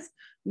working as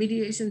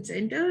mediation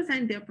centers,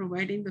 and they're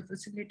providing the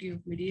facility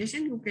of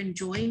mediation. You can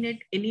join it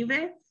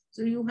anywhere.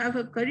 So you have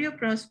a career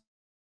prospect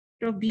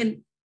of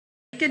being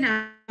an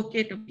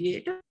advocate or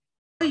mediator,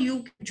 or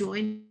you can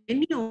join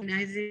any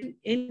organization,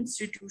 any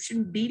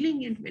institution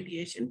dealing in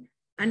mediation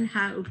and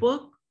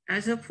work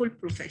as a full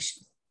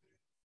profession.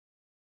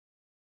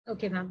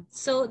 Okay, ma'am.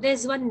 So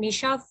there's one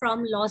Nisha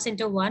from Law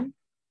Center 1.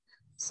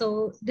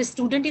 So the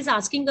student is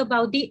asking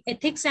about the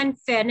ethics and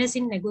fairness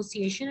in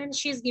negotiation, and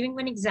she's giving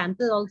one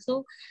example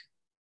also.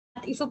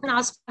 If a person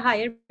asks for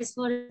higher price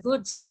for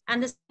goods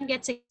and the same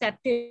gets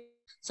accepted,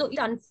 so it's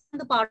unfair on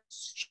the part of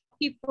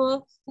shopkeeper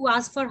who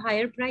asks for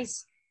higher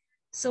price.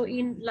 So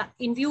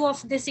in view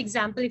of this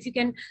example, if you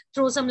can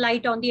throw some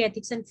light on the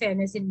ethics and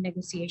fairness in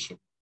negotiation.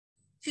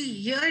 See,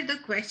 here the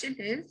question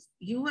is,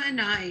 you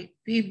and I,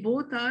 we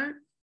both are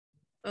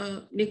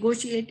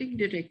negotiating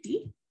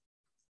directly.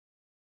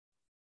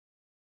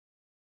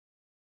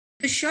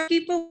 The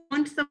shopkeeper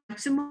wants the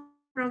maximum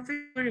profit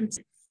for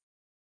himself.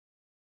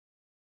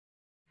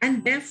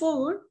 And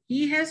therefore,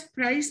 he has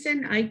priced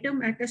an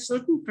item at a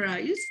certain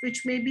price,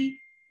 which may be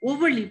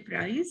overly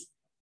priced.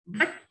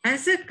 But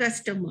as a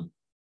customer,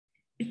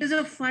 it is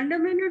a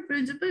fundamental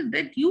principle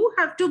that you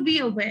have to be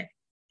aware.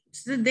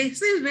 So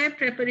this is where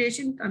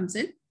preparation comes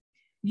in.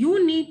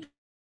 You need to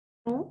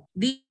know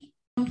the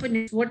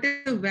components, what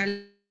is the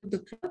value of the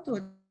cloth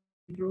or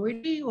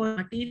embroidery or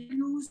material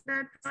used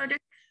that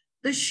product.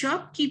 The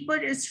shopkeeper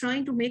is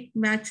trying to make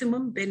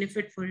maximum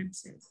benefit for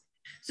himself.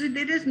 So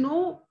there is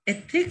no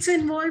ethics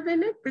involved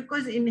in it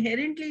because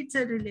inherently it's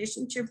a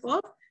relationship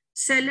of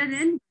seller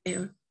and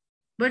buyer.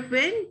 But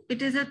when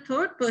it is a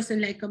third person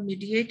like a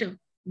mediator,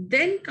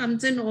 then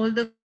comes in all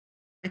the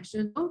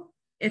action of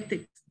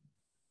ethics.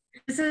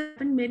 This has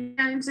happened many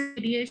times in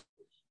mediation.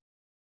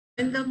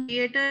 When the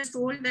mediator is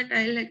told that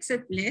I'll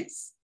accept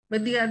less,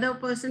 but the other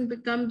person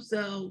becomes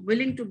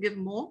willing to give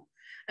more.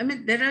 I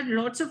mean, there are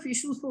lots of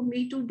issues for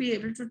me to be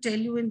able to tell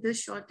you in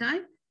this short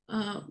time.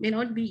 May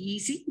not be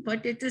easy,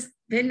 but it is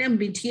when a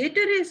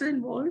mediator is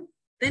involved,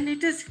 then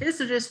it is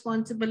his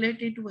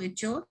responsibility to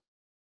ensure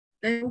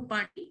that no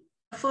party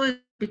suffers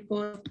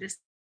because of this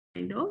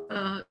kind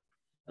of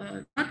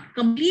not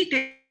complete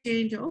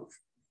exchange of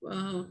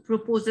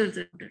proposals.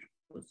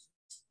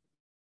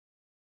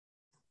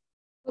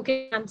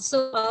 Okay,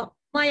 so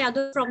my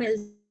other from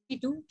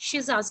LC2,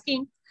 she's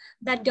asking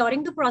that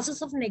during the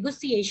process of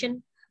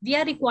negotiation, we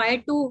are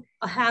required to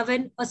have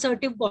an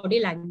assertive body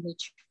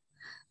language.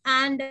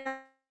 And,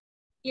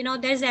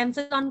 there's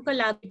emphasis on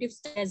collaborative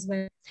style as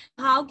well.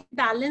 How can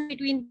balance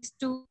between these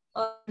two,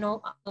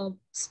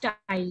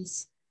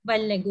 styles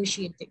while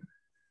negotiating?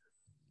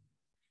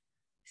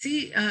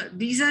 See,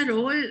 these are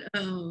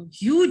all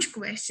huge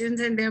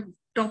questions and they're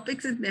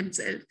topics in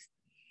themselves.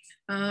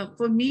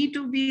 For me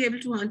to be able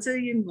to answer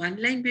in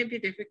one line may be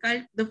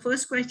difficult. The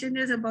first question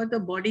is about the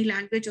body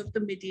language of the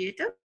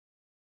mediator.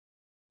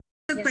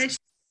 The yes. question.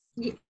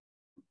 Yeah.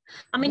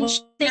 I mean,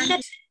 saying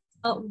that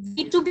we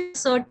need to be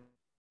assertive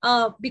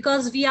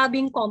because we are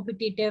being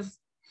competitive.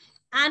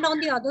 And on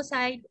the other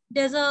side,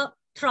 there's a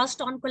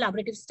thrust on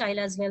collaborative style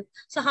as well.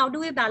 So how do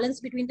we balance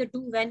between the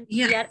two when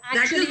we are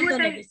actually in the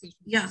negotiation?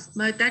 Yeah,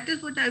 but that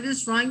is what I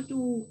was trying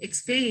to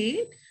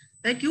explain,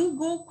 that you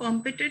go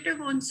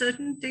competitive on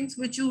certain things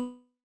which you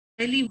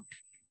really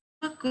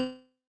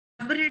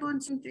collaborate on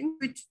something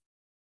which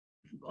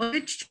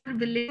you are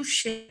willing to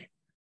share.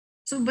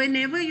 So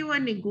whenever you are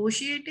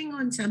negotiating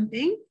on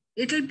something,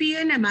 it will be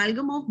an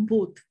amalgam of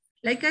both.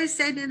 Like I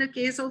said, in the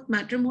case of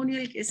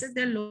matrimonial cases,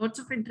 there are lots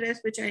of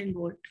interests which are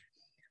involved.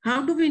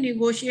 How do we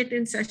negotiate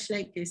in such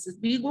like cases?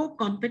 We go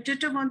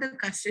competitive on the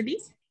custody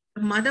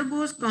The mother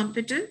goes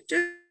competent,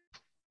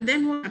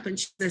 then what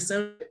happens? She's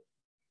assertive.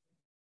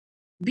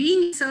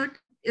 Being assertive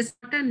is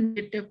not a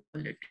negative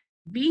quality.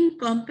 Being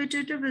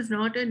competitive is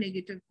not a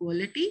negative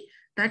quality.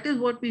 That is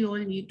what we all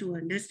need to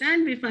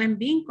understand. If I'm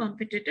being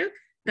competitive,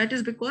 that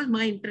is because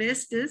my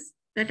interest is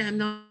that I'm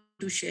not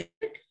to share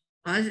it.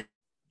 As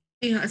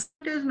the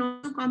husband is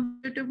not so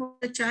competitive with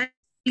the child,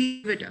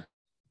 leave it up.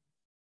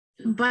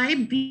 By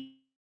being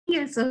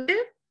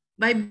assertive,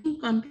 by being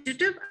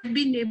competitive, I've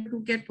been able to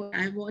get what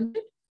I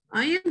wanted.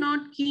 I am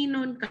not keen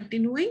on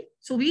continuing.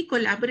 So we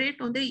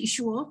collaborate on the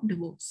issue of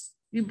divorce.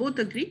 We both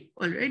agree,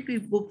 all right, we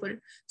go for it.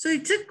 So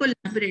it's a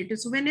collaborative.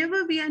 So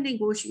whenever we are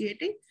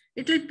negotiating,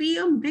 it will be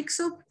a mix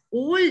of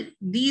all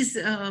these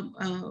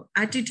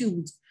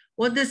attitudes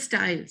or the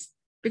styles.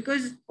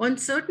 Because on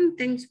certain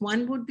things,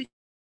 one would be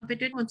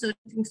competitive, on certain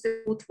things, they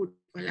both would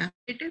be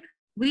collaborative.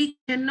 We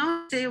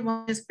cannot say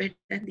one is better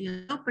than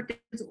the other, but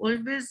it is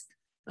always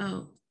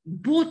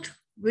both,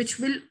 which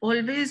will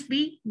always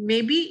be,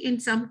 maybe in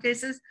some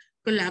cases,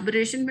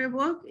 collaboration may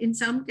work. In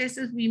some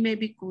cases, we may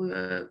be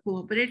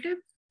cooperative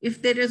if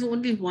there is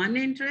only one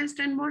interest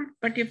involved.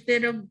 But if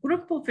there are a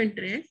group of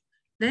interests,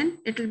 then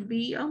it will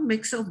be a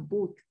mix of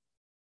both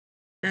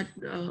that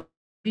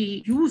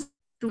we use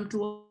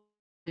to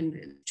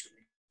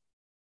eventually.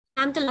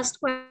 And the last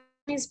question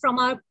is from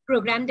our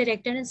program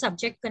director and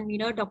subject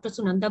convener, Dr.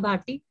 Sunanda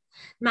Bharti.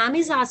 Ma'am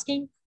is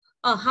asking,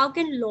 how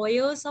can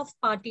lawyers of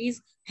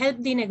parties help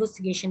the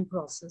negotiation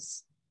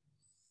process?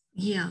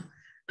 Yeah,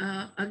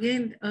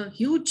 again, a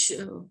huge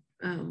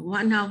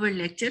 1 hour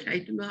lecture. I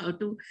don't know how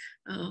to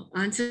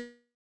answer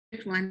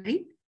it one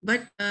night,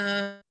 but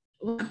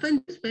what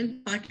happens is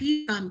when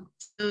parties come,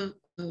 they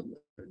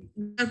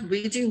are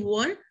waging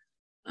war,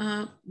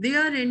 they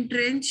are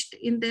entrenched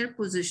in their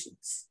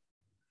positions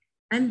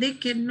and they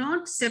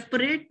cannot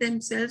separate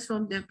themselves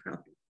from their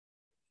problem.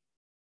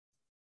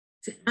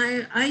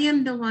 I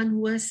am the one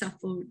who has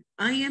suffered.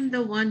 I am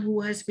the one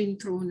who has been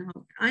thrown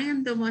out. I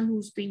am the one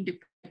who's been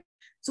deprived.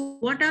 So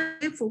what are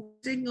they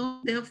focusing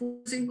on? They're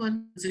focusing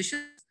on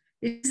positions.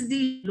 Is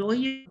the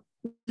lawyer,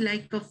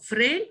 like a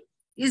friend,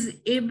 is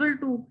able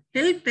to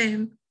help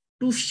them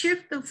to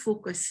shift the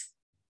focus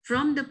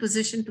from the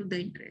position to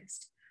the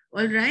interest.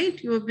 All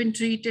right, you have been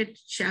treated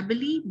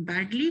shabbily,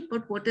 badly,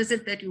 but what is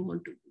it that you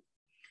want to do?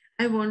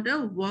 I want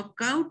to walk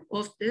out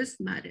of this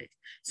marriage.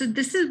 So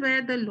this is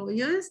where the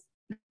lawyers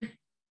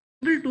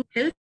able to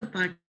help the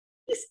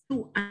parties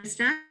to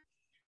understand.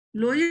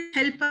 Lawyers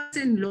help us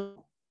in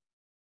law.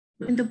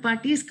 When the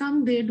parties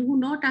come, they do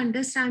not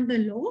understand the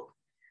law.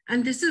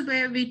 And this is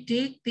where we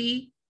take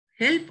the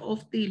help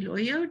of the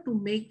lawyer to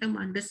make them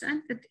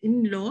understand that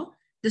in law,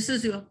 this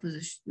is your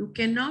position. You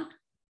cannot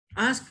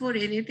ask for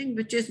anything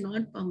which is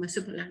not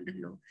permissible under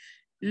law.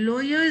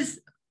 Lawyers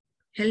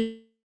help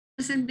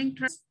us in being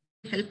trust,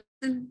 help us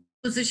in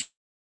positioning,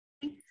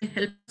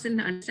 help us in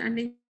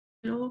understanding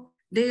law.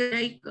 They're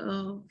like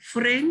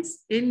friends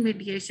in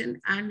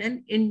mediation and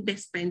an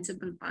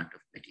indispensable part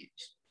of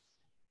mediation.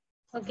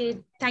 Okay,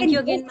 thank you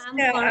again,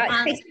 ma'am, for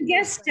answering.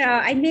 Just,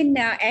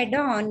 add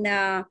on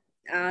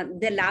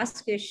the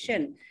last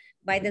question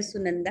by the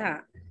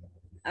Sunanda,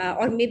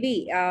 or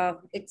maybe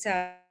it's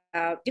a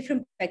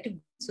different perspective,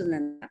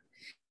 Sunanda.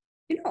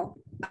 You know,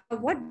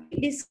 what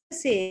we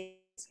discuss is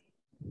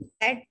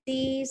that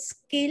the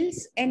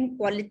skills and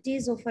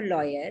qualities of a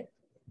lawyer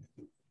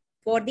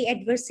for the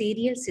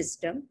adversarial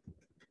system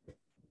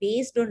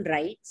based on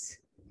rights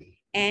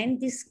and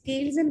the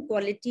skills and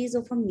qualities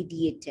of a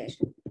mediator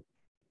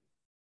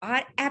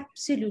are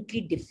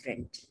absolutely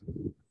different.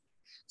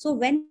 So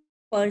when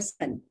a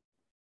person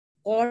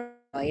or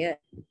a lawyer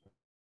is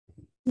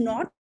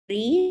not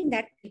trained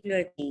that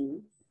particular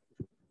thing,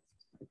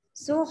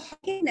 so how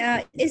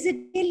can, is it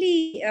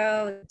really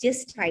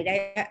justified?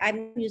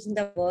 I'm using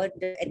the word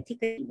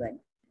ethical even,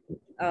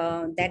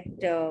 that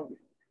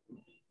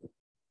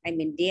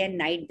day and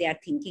night they are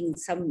thinking in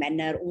some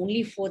manner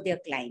only for their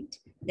client,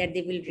 that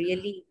they will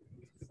really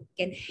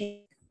can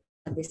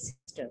help this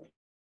system.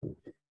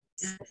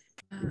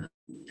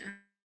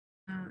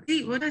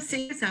 See, what I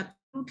say is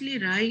absolutely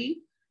right,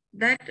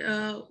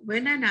 that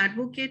when an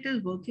advocate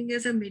is working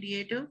as a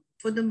mediator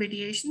for the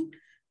mediation,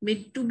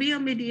 to be a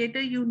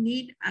mediator, you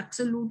need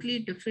absolutely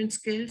different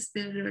skills.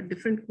 There are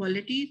different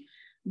qualities.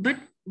 But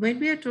when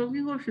we are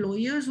talking of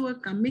lawyers who are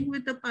coming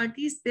with the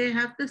parties, they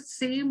have the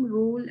same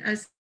role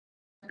as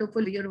that of a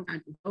lawyer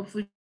of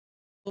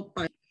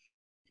party.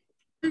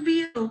 What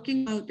we are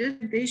talking about is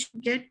they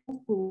should get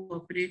more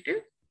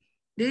cooperative.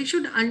 They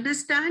should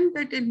understand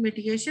that in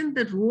mediation,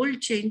 the role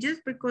changes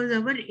because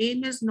our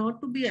aim is not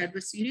to be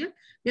adversarial.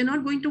 We are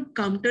not going to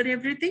counter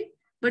everything,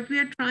 but we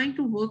are trying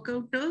to work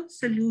out a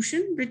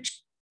solution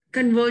which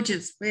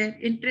converges, where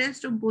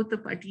interest of both the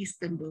parties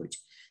converge.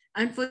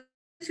 And for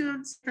this, you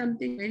have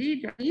something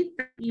very right,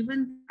 that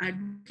even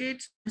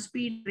advocates must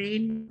be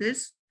trained in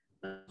this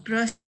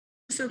process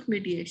of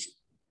mediation.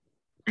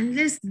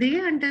 Unless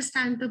they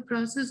understand the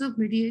process of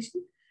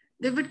mediation,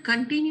 they would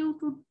continue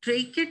to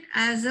take it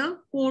as a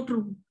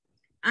courtroom.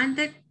 And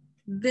that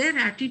their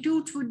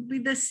attitudes would be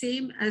the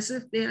same as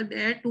if they are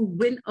there to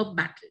win a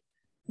battle.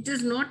 It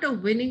is not a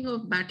winning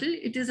of battle,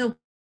 it is a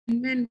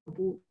win-win.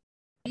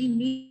 We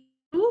need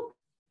to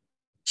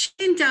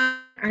change our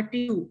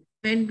attitude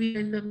when we are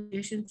in the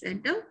mediation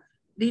center.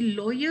 The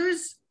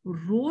lawyer's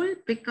role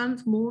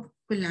becomes more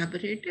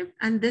collaborative,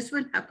 and this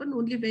will happen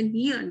only when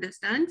he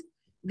understands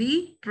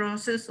the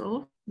process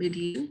of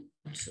mediation.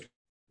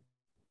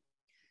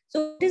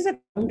 So what is a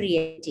ground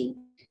reality?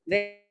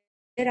 Where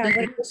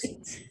our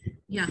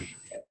yeah.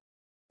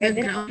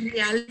 The ground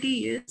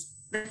reality is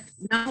that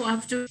now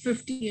after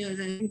 50 years,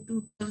 I think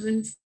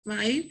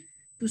 2005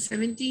 to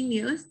 17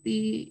 years,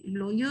 the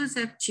lawyers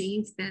have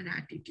changed their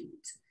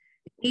attitudes.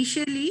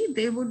 Initially,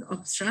 they would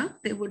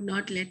obstruct, they would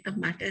not let the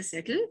matter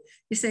settle,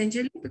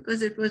 essentially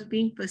because it was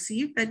being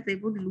perceived that they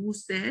would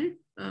lose their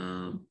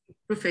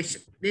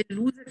profession. They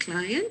lose a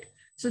client.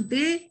 So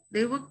they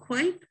were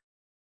quite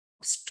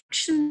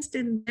obstructionist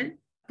in their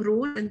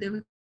approach, and they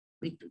were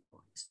coming to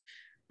courts.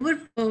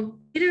 Over a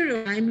period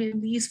of time,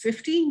 in these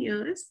 15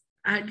 years,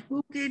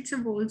 advocates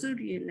have also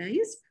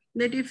realized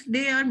that if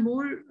they are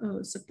more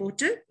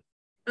supportive,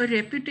 a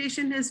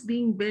reputation is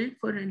being built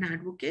for an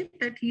advocate,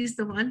 that he is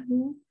the one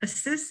who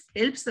assists,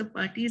 helps the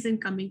parties in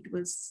coming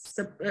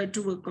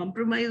to a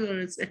compromise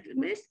or a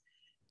settlement.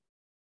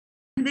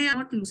 And they are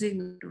not losing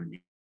out on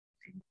it.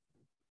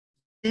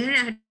 Their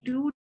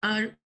attitudes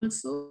are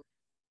also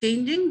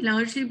changing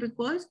largely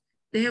because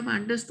they have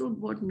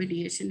understood what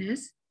mediation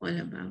is all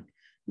about.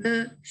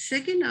 The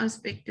second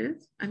aspect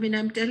is, I mean,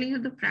 I'm telling you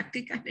the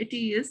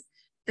practicality is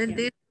that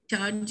they're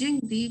charging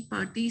the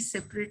parties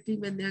separately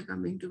when they're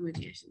coming to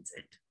mediation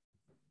center.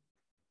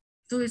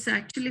 So it's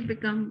actually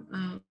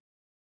become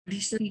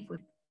additional fee for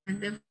it. And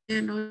therefore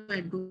they're not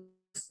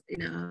adverse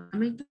in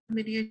coming to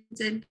mediation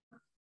center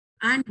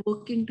and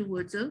working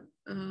towards a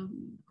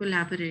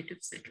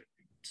collaborative settlement.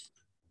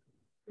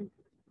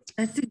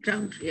 That's the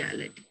ground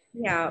reality.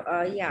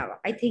 Yeah.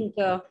 I think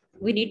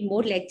we need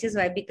more lectures.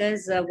 Why?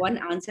 Because one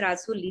answer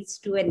also leads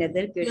to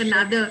another question.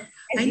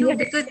 I know,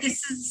 because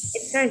this is...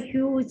 It's a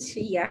huge,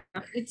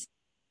 It's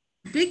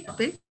big.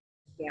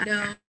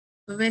 Yeah.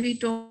 When we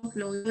talk of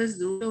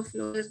lawyers, role of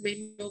lawyers, when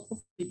we talk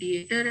of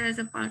mediator as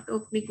a part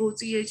of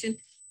negotiation,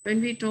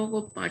 when we talk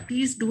of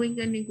parties doing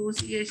a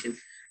negotiation,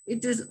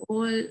 it is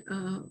all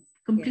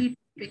completely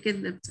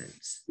in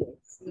themselves.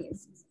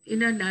 Yes.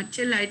 In a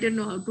nutshell, I don't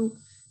know how to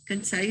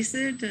concise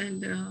it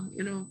and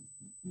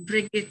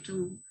bring it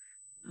to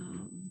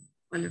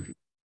all of you.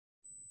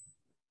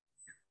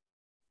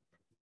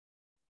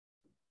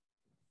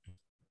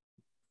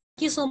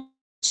 Thank you so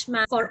much,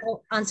 ma'am,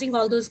 for answering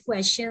all those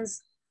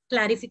questions,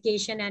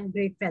 clarification, and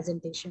great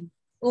presentation.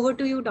 Over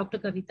to you, Dr.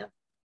 Kavita.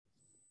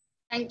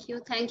 Thank you,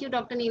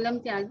 Dr.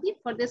 Neelam Tyagi,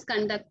 for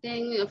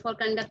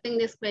conducting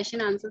this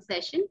question answer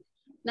session.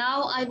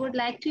 Now I would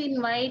like to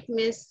invite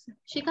Ms.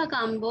 Shikha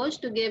Kamboj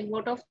to give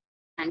vote of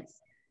thanks.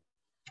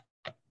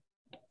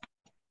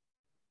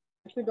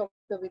 Thank you,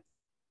 Dr.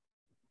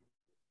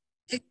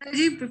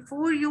 Shikhaji,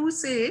 before you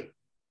say,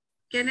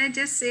 can I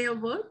just say a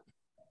word?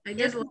 I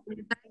just want to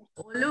thank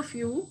all of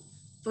you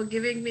for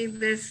giving me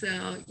this,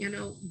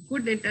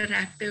 good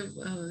interactive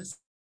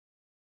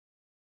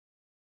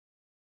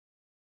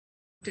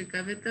Dr.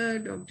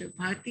 Kavita, Dr.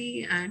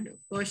 Bharti, and of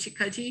course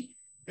Shikhaji,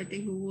 I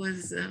think, who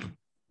was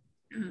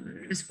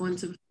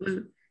responsible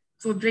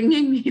for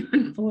bringing me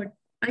on board.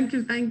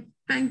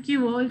 Thank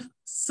you all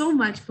so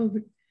much for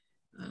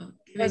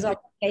it was a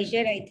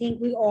pleasure. I think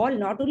we all,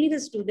 not only the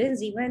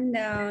students, even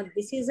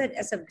this is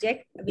a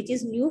subject which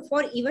is new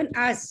for even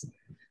us,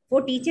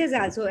 for teachers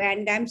also.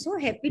 And I'm so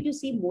happy to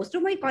see most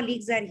of my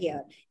colleagues are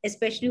here,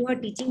 especially who are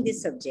teaching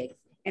this subject.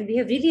 And we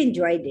have really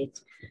enjoyed it.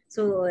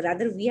 So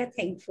rather, we are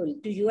thankful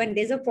to you. And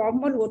there's a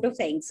formal vote of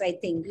thanks, I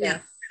think. Yeah.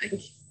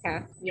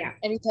 And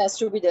it has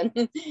to be done.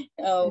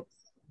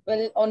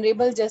 Well,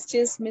 Honorable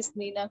Justice Ms.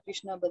 Neena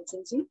Krishna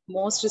Bansal ji,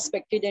 most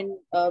respected and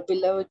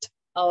beloved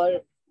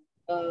our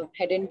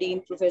Head and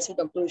Dean Professor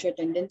Dr. Usha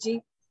Tandon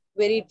ji,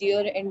 very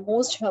dear and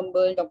most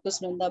humble Dr.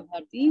 Sunanda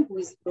Bharti, who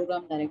is the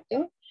Program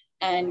Director,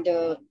 and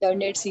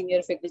learned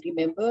senior faculty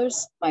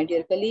members, my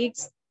dear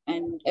colleagues,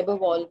 and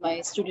above all,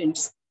 my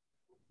students.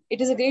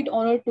 It is a great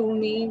honor to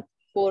me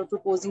for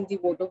proposing the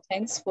vote of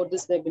thanks for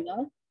this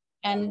webinar.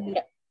 And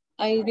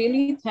I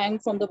really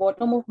thank from the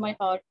bottom of my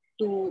heart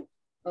to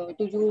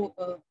you,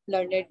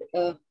 learned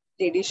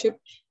ladyship,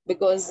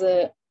 because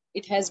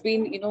it has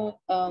been,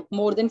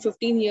 more than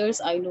 15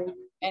 years I know you.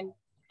 And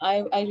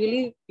I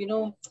really,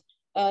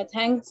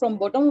 thank from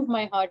bottom of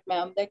my heart,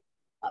 ma'am, that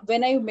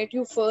when I met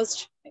you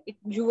first,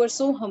 you were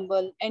so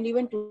humble. And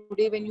even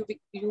today, when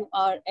you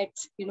are at,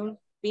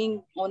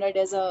 being honored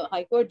as a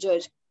High Court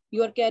judge,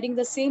 you are carrying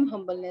the same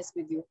humbleness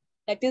with you.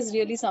 That is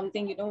really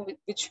something,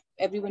 which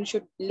everyone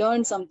should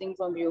learn something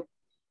from you.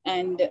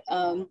 And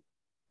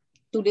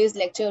today's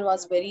lecture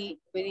was very,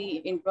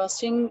 very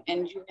interesting,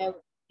 and you have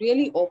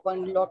really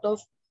opened a lot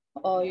of,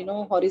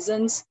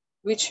 horizons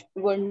which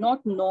were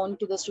not known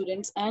to the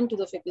students and to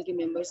the faculty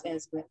members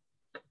as well.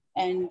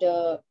 And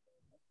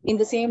in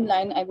the same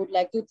line, I would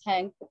like to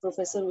thank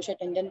Professor Usha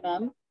Tandon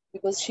ma'am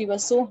because she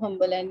was so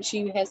humble and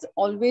she has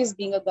always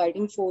been a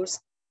guiding force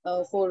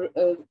for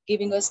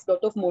giving us a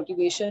lot of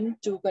motivation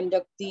to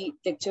conduct the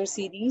lecture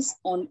series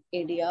on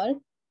ADR.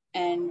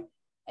 And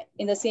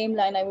in the same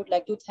line, I would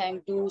like to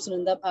thank to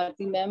Sunanda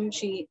Bharti ma'am.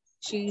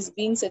 She's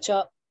been such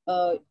a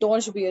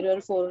torch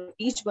bearer for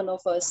each one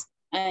of us,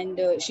 and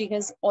she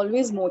has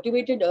always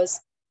motivated us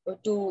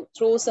to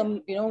throw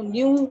some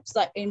new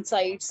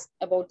insights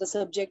about the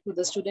subject to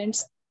the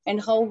students,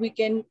 and how we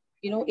can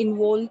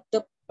involve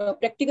the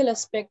practical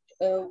aspect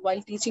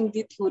while teaching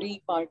the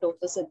theory part of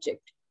the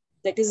subject.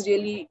 That is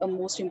really a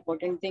most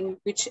important thing,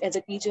 which as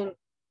a teacher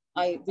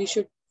we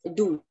should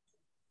do,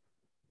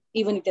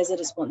 even it as a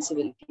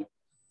responsibility.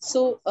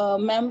 So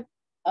ma'am,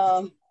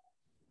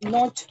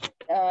 not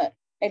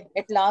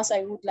at last,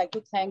 I would like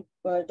to thank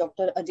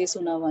Dr. Ajay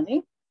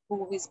Sonawane,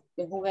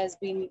 who has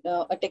been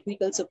a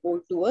technical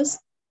support to us.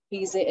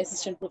 He is an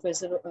assistant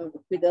professor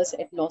with us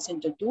at Law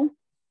Center 2.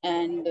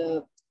 And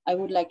I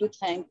would like to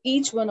thank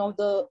each one of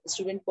the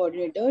student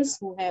coordinators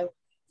who have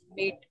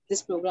made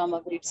this program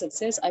a great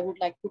success. I would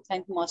like to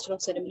thank Master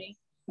of Ceremony,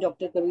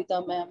 Dr.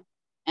 Kavita ma'am,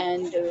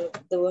 and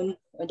the one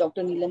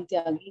Dr. Neelam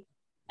Tyagi.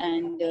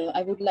 And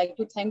I would like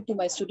to thank to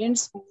my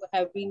students who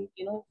have been,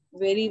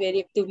 very,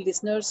 very active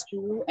listeners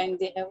too, and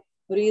they have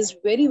raised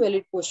very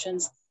valid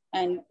questions,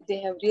 and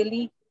they have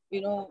really,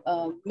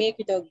 make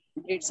it a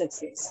great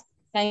success.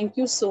 Thank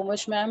you so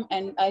much, ma'am.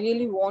 And I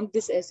really want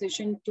this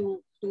session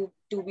to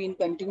be in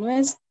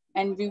continuous,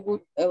 and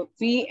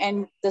we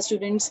and the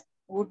students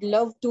would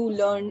love to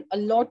learn a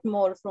lot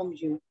more from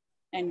you.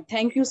 And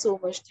thank you so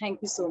much.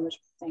 Thank you so much.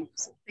 Thank you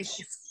so much.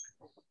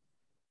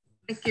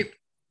 Thank you.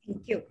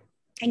 Thank you.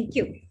 Thank you. Thank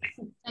you.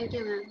 Thank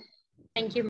you, ma'am. Thank you.